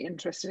generally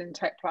interested in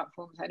tech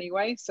platforms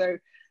anyway, so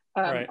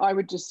right. I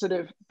would just sort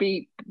of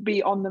be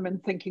on them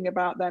and thinking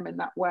about them in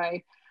that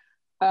way.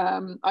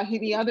 I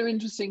think the other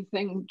interesting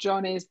thing,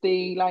 John, is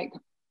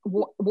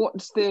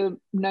what's the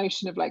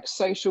notion of like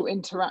social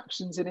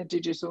interactions in a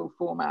digital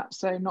format?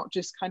 So not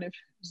just kind of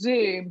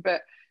Zoom,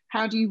 but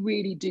how do you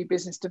really do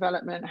business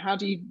development? How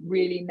do you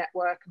really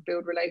network and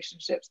build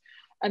relationships?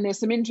 And there's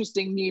some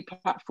interesting new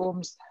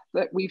platforms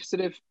that we've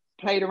sort of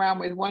played around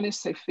with. One is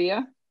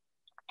Sophia,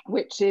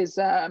 which is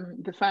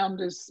the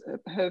founders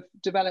have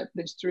developed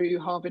this through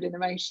Harvard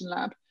Innovation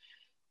Lab.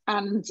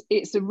 And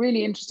it's a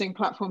really interesting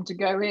platform to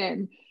go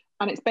in.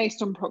 And it's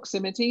based on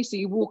proximity. So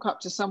you walk up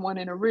to someone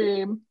in a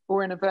room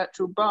or in a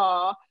virtual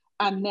bar,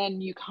 and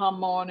then you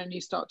come on and you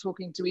start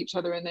talking to each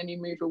other, and then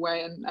you move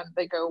away and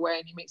they go away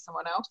and you meet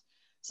someone else.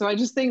 So I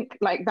just think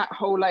like that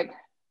whole like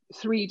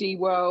 3D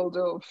world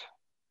of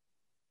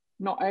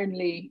not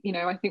only, you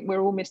know, I think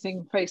we're all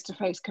missing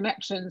face-to-face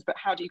connections, but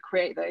how do you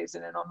create those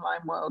in an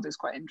online world is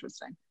quite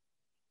interesting.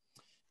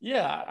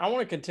 Yeah, I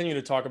want to continue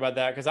to talk about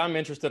that because I'm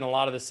interested in a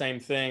lot of the same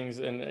things.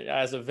 And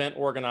as event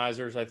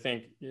organizers, I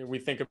think we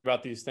think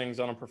about these things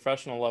on a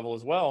professional level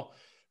as well.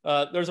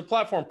 There's a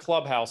platform,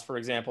 Clubhouse, for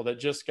example, that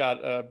just got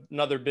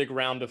another big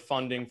round of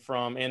funding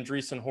from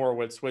Andreessen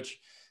Horowitz, which,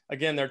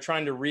 again, they're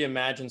trying to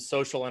reimagine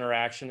social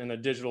interaction in a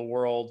digital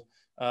world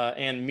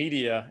and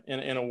media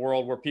in a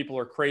world where people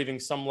are craving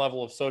some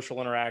level of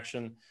social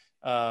interaction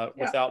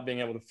without being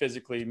able to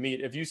physically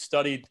meet. Have you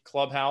studied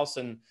Clubhouse,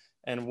 and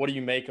what do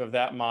you make of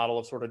that model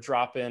of sort of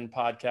drop-in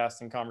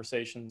podcasting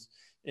conversations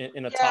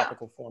in a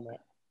topical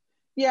format?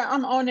 Yeah,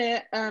 I'm on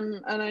it,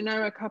 and I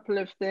know a couple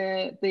of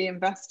the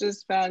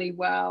investors fairly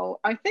well.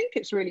 I think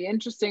it's really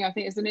interesting. I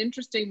think it's an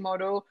interesting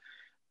model.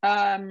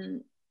 I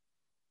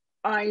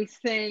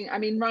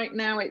mean, right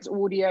now it's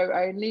audio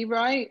only,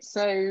 right?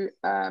 So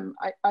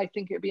I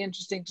think it'd be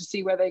interesting to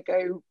see where they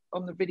go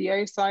on the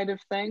video side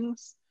of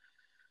things.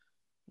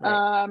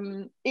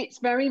 Right. It's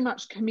very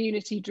much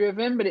community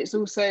driven, but it's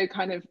also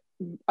kind of,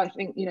 I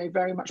think, you know,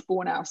 very much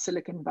born out of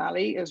Silicon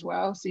Valley as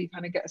well. So you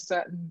kind of get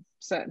a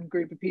certain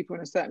group of people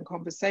in a certain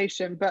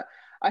conversation. But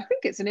I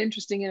think it's an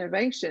interesting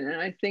innovation, and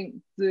I think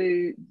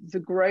the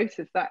growth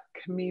of that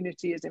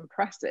community is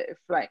impressive.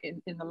 Like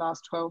in the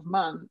last 12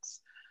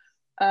 months.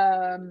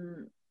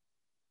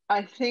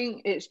 I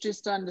think it's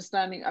just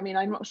understanding. I mean,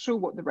 I'm not sure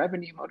what the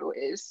revenue model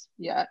is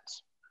yet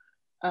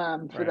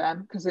for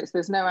them, because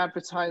there's no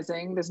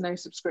advertising, there's no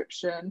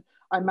subscription.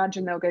 I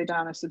imagine they'll go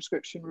down a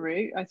subscription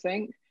route, I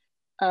think.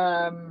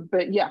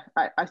 But yeah,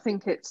 I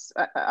think it's,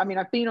 I mean,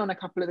 I've been on a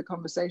couple of the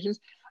conversations.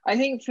 I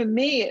think for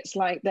me, it's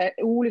like that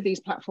all of these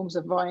platforms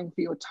are vying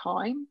for your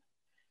time,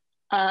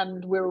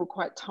 and we're all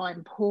quite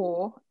time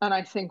poor. And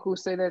I think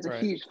also there's a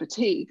huge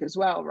fatigue as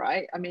well,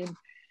 right? I mean,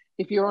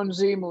 if you're on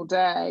Zoom all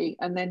day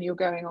and then you're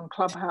going on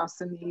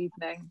Clubhouse in the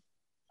evening,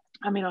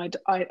 I mean,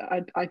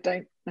 I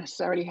don't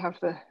necessarily have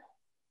the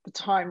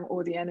time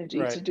or the energy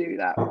to do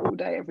that all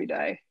day, every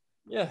day.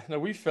 Yeah, no,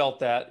 we felt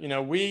that. You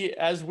know,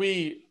 as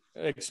we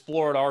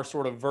explored our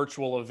sort of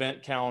virtual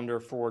event calendar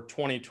for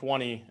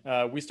 2020,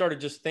 we started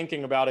just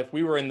thinking about, if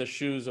we were in the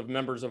shoes of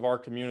members of our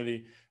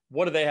community,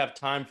 what do they have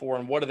time for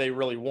and what do they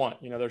really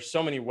want? You know, there's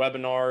so many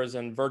webinars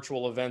and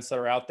virtual events that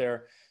are out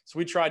there. So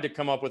we tried to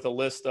come up with a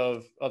list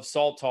of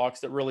SALT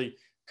talks that really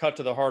cut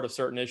to the heart of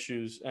certain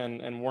issues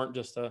and weren't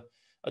just a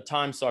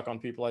time suck on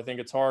people. I think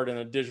it's hard in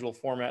a digital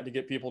format to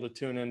get people to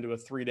tune into a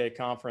 3-day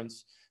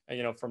conference,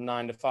 you know, from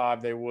 9 to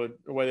 5, the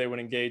way they would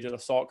engage at a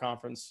SALT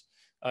conference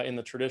in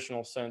the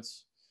traditional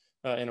sense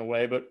in a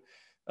way. But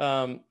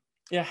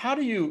yeah, how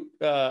do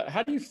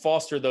you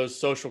foster those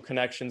social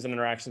connections and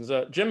interactions?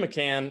 Jim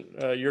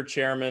McCann, your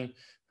chairman,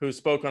 who's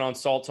spoken on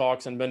SALT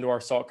Talks and been to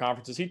our SALT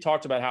conferences, he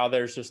talked about how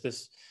there's just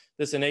this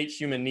innate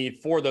human need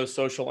for those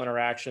social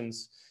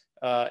interactions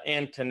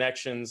and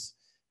connections.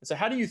 And so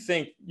how do you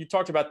think, you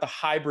talked about the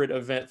hybrid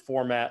event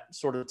format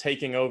sort of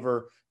taking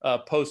over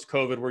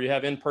post-COVID, where you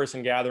have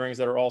in-person gatherings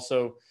that are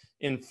also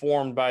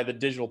informed by the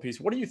digital piece.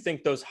 What do you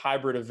think those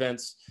hybrid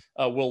events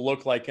will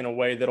look like in a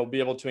way that'll be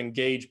able to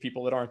engage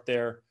people that aren't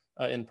there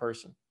in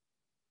person?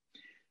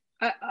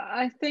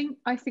 I think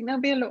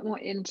there'll be a lot more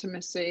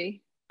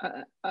intimacy.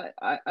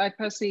 I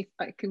personally,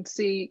 I can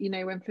see, you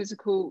know, when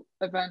physical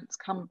events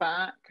come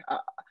back,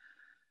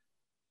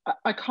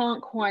 I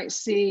can't quite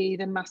see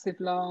the massive,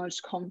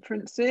 large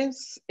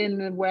conferences in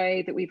the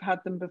way that we've had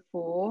them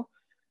before.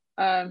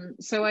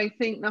 So I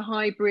think the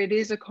hybrid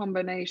is a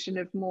combination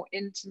of more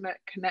intimate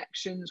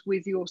connections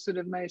with your sort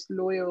of most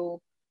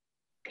loyal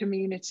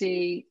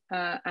community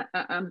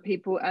and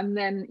people, and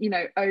then, you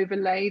know,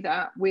 overlay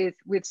that with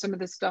some of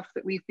the stuff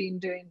that we've been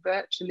doing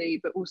virtually,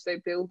 but also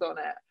build on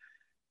it.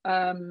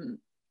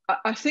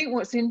 I think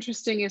what's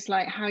interesting is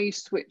like how you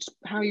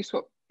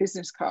swap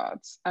business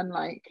cards, and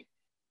like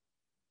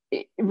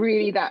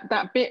really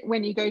that bit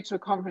when you go to a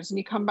conference and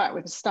you come back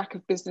with a stack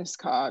of business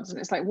cards, and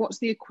it's like, what's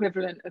the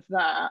equivalent of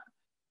that?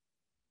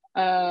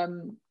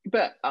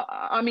 But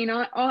I mean,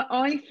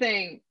 I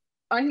think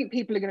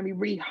people are going to be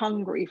really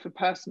hungry for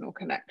personal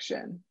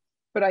connection,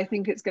 but I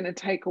think it's going to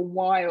take a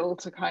while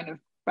to kind of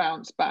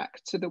bounce back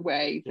to the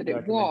way that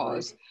it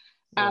was.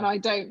 Yeah. And I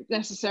don't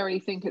necessarily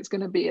think it's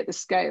going to be at the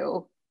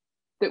scale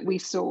that we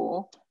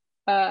saw.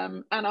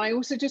 And I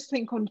also just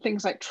think on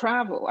things like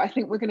travel, I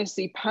think we're going to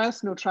see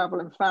personal travel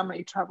and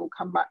family travel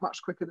come back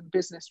much quicker than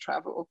business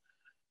travel.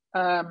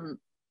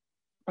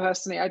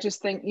 Personally, I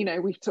just think, you know,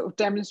 we've sort of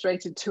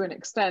demonstrated to an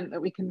extent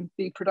that we can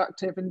be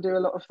productive and do a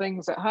lot of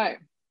things at home.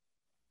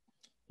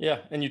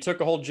 Yeah, and you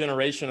took a whole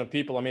generation of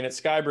people. I mean, at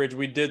Skybridge,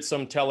 we did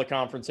some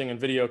teleconferencing and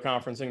video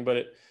conferencing, but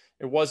it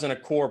wasn't a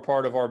core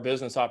part of our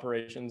business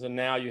operations. And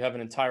now you have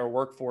an entire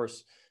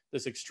workforce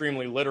that's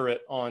extremely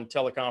literate on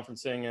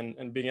teleconferencing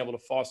and being able to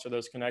foster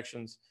those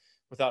connections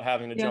without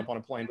having to jump on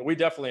a plane. But we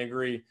definitely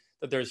agree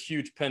that there's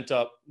huge pent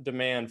up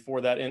demand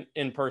for that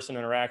in-person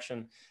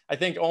interaction. I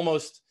think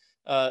almost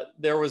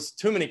there was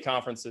too many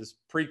conferences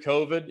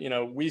pre-COVID. You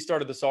know, we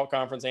started the SALT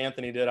conference,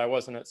 Anthony did, I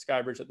wasn't at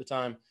Skybridge at the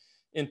time.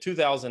 in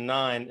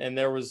 2009. And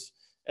there was,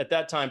 at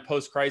that time,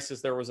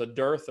 post-crisis, there was a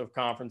dearth of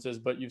conferences,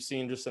 but you've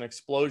seen just an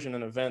explosion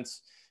in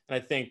events.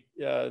 And I think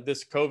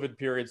this COVID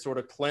period sort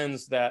of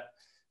cleansed that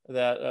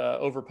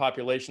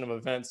overpopulation of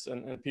events,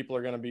 and people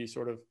are going to be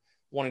sort of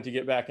wanting to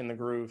get back in the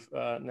groove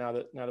now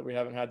that we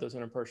haven't had those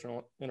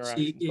interpersonal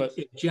interactions. See,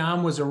 if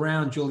John was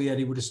around, Juliet,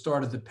 he would have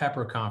started the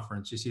pepper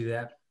conference. You see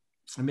that?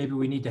 And maybe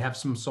we need to have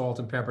some salt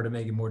and pepper to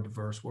make it more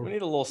diverse. We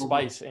need a little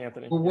spice,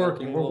 Anthony. We're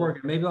working.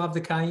 Maybe I'll have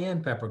the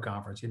cayenne pepper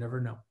conference. You never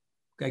know.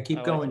 Okay,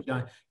 keep going,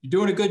 John. You're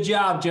doing a good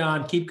job,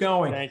 John. Keep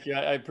going. Thank you.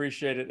 I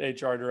appreciate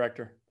it, HR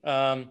director.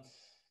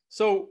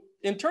 So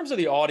in terms of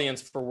the audience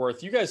for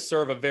Worth, you guys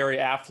serve a very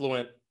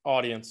affluent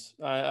audience.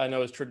 I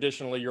know is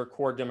traditionally your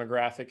core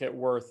demographic at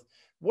Worth.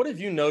 What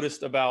have you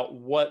noticed about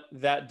what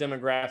that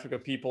demographic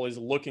of people is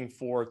looking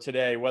for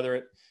today, whether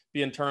it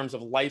be in terms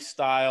of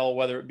lifestyle,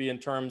 whether it be in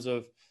terms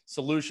of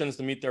solutions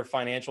to meet their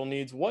financial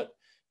needs? What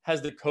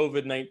has the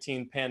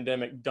COVID-19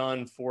 pandemic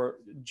done for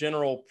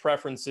general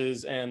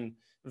preferences and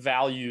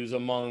values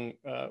among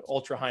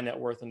ultra high net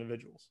worth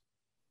individuals?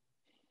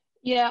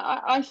 Yeah,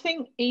 I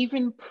think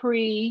even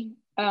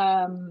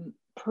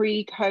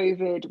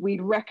pre-COVID,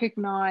 we'd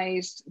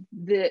recognized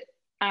that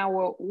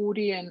our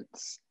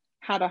audience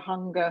had a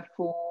hunger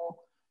for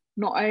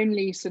not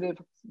only sort of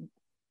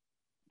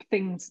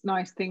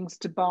nice things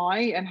to buy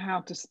and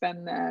how to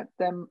spend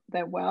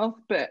their wealth,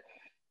 but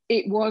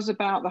it was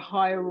about the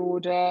higher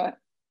order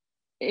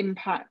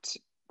impact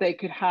they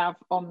could have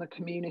on the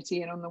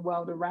community and on the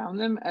world around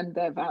them and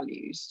their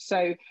values.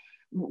 So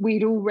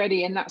we'd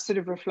already, and that's sort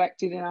of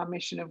reflected in our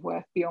mission of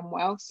Worth Beyond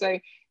Wealth. So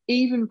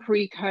even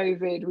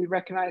pre-COVID, we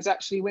recognize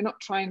actually we're not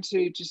trying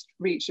to just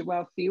reach a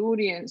wealthy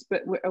audience,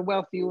 but a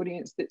wealthy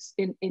audience that's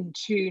in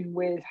tune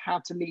with how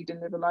to lead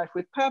and live a life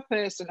with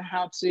purpose and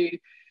how to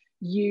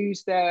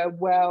use their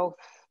wealth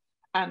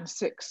and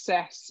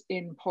success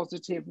in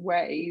positive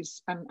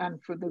ways and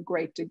for the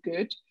greater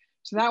good.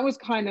 So that was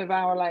kind of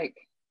our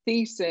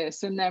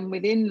thesis. And then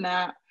within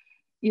that,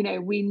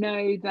 we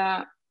know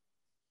that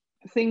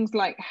things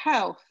like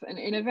health and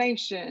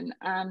innovation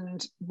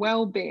and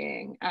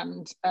well-being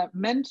and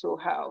mental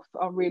health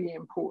are really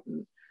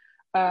important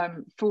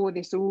for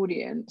this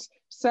audience.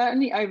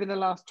 Certainly over the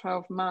last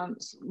 12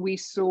 months, we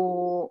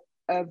saw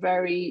a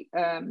very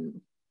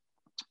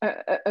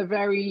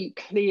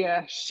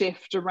clear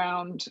shift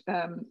around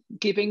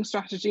giving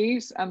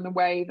strategies and the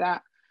way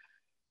that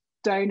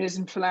donors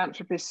and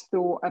philanthropists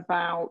thought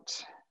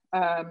about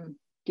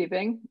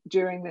giving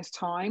during this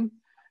time.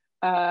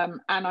 And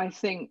I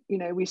think,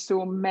 we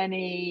saw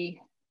many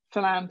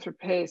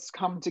philanthropists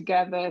come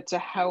together to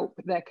help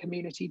their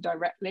community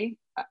directly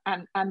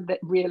and that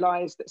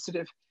realized that sort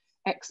of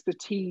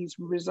expertise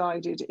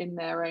resided in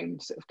their own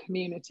sort of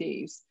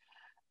communities.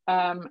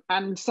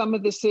 And some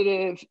of the sort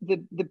of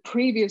the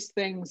previous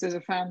things as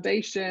a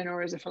foundation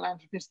or as a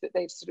philanthropist that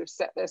they've sort of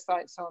set their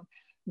sights on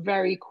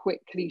very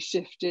quickly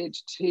shifted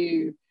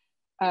to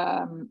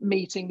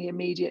meeting the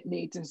immediate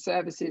needs and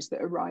services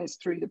that arise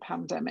through the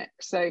pandemic.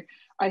 So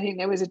I think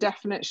there was a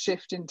definite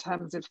shift in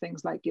terms of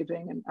things like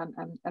giving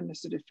and the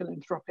sort of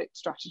philanthropic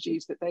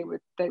strategies that they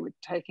were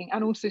taking,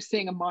 and also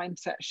seeing a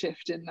mindset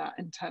shift in that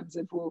in terms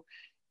of, well,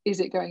 is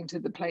it going to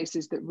the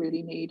places that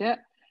really need it?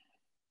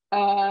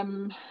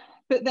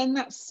 But then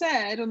that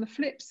said, on the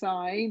flip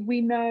side,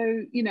 we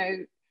know,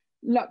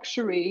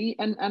 luxury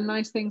and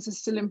nice things are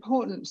still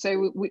important.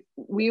 So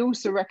we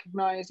also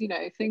recognize,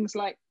 things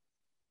like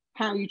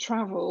how you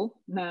travel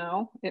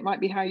now. It might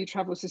be how you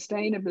travel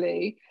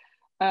sustainably,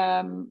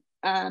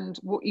 and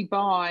what you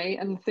buy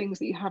and the things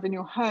that you have in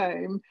your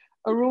home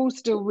are all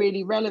still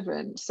really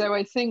relevant. So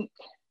I think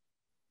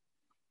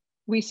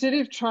we sort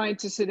of tried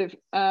to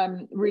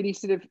really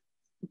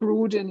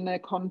broaden the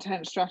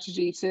content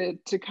strategy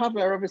to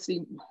cover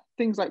obviously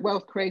things like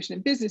wealth creation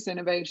and business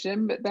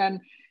innovation, but then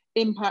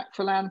impact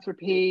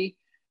philanthropy,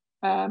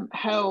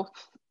 health,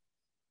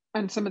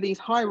 and some of these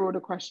higher order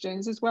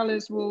questions, as well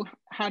as, well,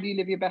 how do you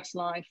live your best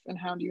life and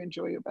how do you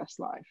enjoy your best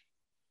life?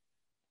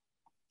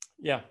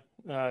 Yeah,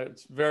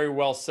 it's very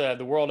well said.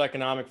 The World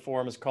Economic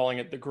Forum is calling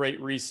it the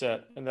Great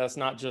Reset. And that's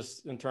not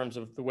just in terms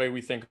of the way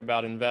we think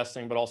about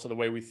investing, but also the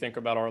way we think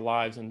about our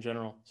lives in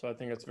general. So I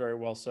think it's very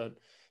well said.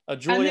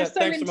 Julia,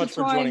 thanks so much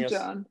for joining us.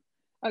 John.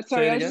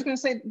 Sorry, I was just going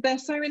to say, they're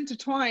so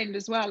intertwined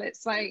as well.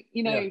 It's like,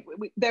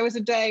 there was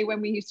a day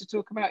when we used to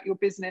talk about your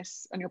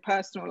business and your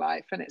personal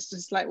life, and it's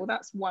just like, well,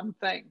 that's one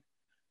thing.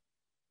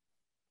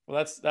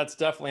 Well, that's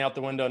definitely out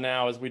the window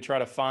now as we try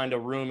to find a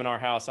room in our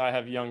house. I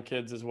have young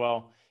kids as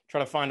well.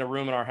 Try to find a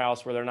room in our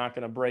house where they're not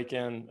going to break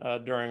in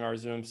during our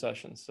Zoom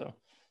sessions. So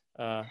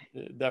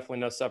definitely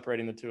no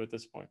separating the two at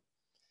this point.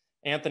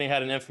 Anthony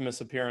had an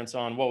infamous appearance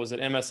on, what was it,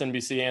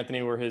 MSNBC,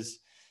 Anthony, where his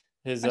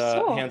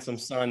handsome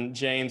son,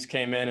 James,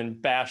 came in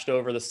and bashed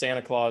over the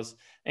Santa Claus.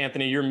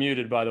 Anthony, you're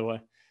muted, by the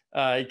way.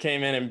 He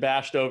came in and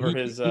bashed over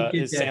his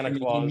Santa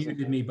Claus. He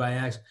muted me by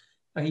accident.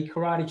 He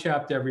karate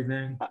chopped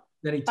everything.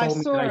 Then he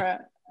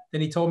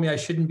told me I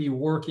shouldn't be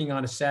working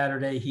on a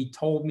Saturday. He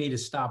told me to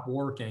stop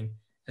working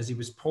as he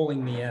was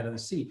pulling me out of the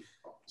seat.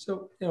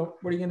 So,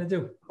 what are you going to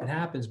do? It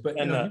happens. But,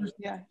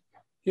 yeah.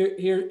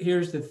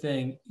 Here's the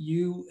thing.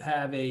 You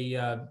have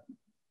a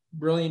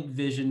brilliant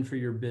vision for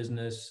your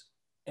business,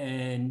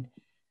 and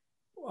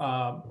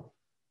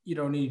you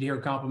don't need to hear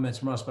compliments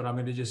from us, but I'm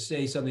going to just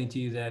say something to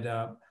you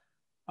that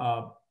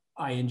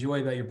I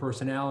enjoy about your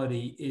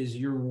personality is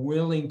you're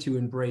willing to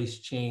embrace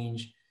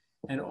change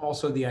and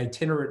also the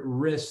itinerant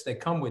risks that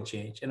come with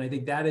change. And I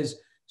think that is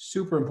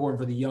super important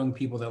for the young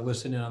people that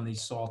listen in on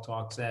these SALT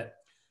Talks, that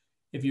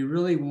if you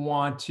really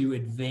want to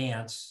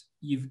advance,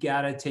 you've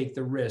got to take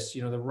the risks.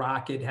 The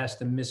rocket has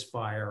to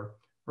misfire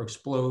or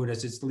explode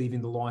as it's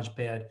leaving the launch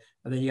pad,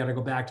 and then you got to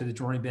go back to the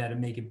drawing pad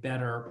and make it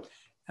better.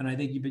 And I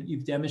think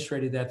you've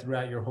demonstrated that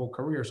throughout your whole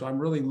career. So I'm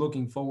really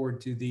looking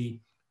forward to the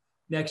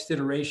next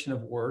iteration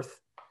of Worth.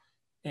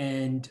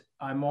 And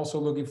I'm also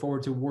looking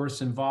forward to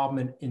Worth's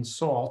involvement in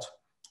SALT.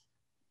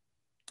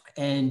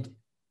 And,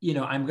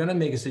 I'm going to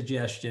make a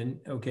suggestion,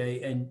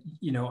 okay? And,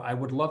 I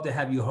would love to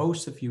have you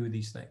host a few of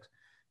these things.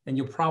 And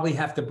you'll probably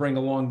have to bring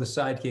along the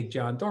sidekick,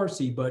 John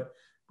Darcy, but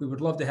we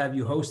would love to have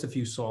you host a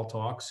few SALT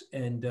Talks.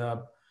 And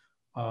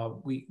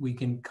we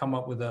can come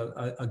up with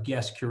a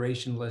guest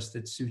curation list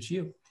that suits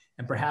you.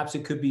 And perhaps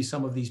it could be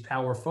some of these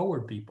power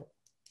forward people.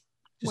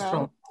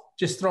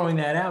 Just throwing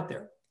that out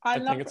there. I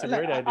think it's a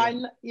great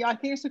idea. I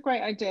think it's a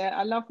great idea.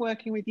 I love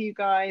working with you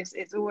guys.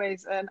 It's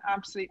always an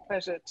absolute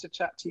pleasure to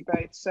chat to you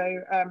both.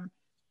 So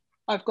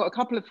I've got a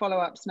couple of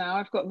follow-ups now.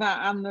 I've got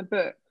that and the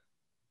book.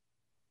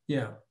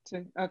 Yeah.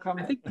 I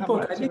think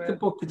the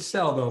book could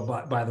sell, though,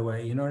 by the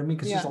way. You know what I mean?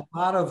 Because there's a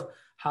lot of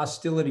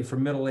hostility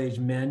from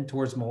middle-aged men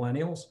towards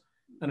millennials.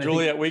 And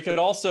Juliet, we could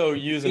also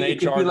use an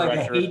HR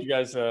director if you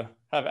guys have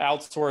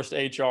outsourced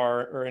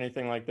HR or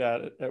anything like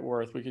that at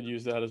Worth. We could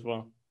use that as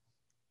well.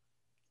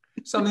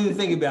 Something to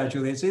think about,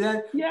 Juliet. See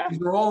that? Yeah.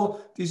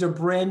 These are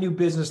brand new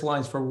business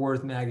lines for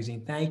Worth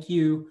Magazine. Thank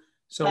you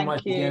so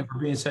much again for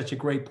being such a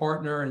great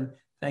partner, and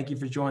thank you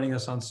for joining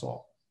us on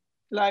SALT.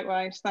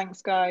 Likewise.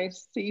 Thanks,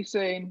 guys. See you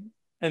soon.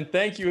 And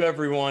thank you,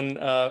 everyone,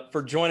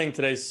 for joining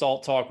today's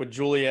SALT Talk with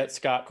Juliet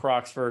Scott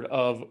Croxford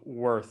of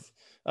Worth.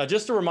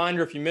 Just a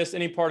reminder, if you missed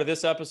any part of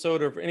this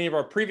episode or any of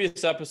our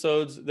previous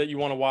episodes that you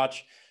want to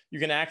watch, you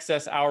can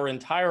access our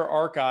entire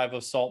archive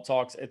of SALT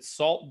Talks at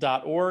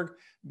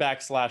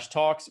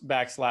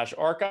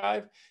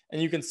salt.org/talks/archive.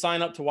 And you can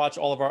sign up to watch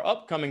all of our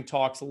upcoming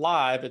talks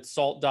live at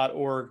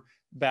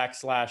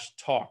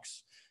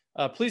salt.org/talks.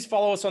 Please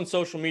follow us on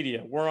social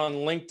media. We're on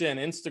LinkedIn,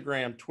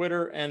 Instagram,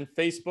 Twitter, and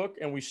Facebook,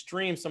 and we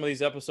stream some of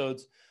these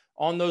episodes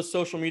on those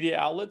social media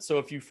outlets. So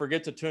if you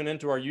forget to tune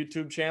into our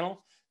YouTube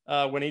channel,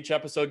 when each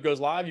episode goes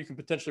live, you can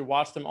potentially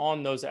watch them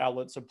on those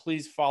outlets. So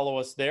please follow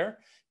us there.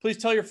 Please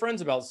tell your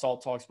friends about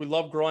SALT Talks. We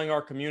love growing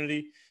our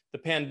community. The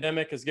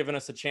pandemic has given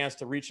us a chance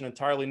to reach an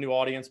entirely new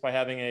audience by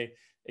having a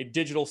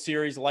digital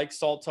series like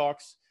SALT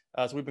Talks.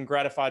 So we've been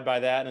gratified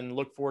by that and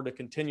look forward to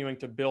continuing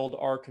to build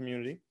our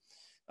community.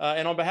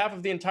 And on behalf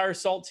of the entire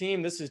SALT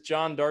team, this is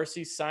John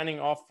Darcy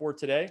signing off for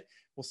today.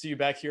 We'll see you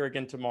back here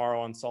again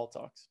tomorrow on SALT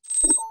Talks.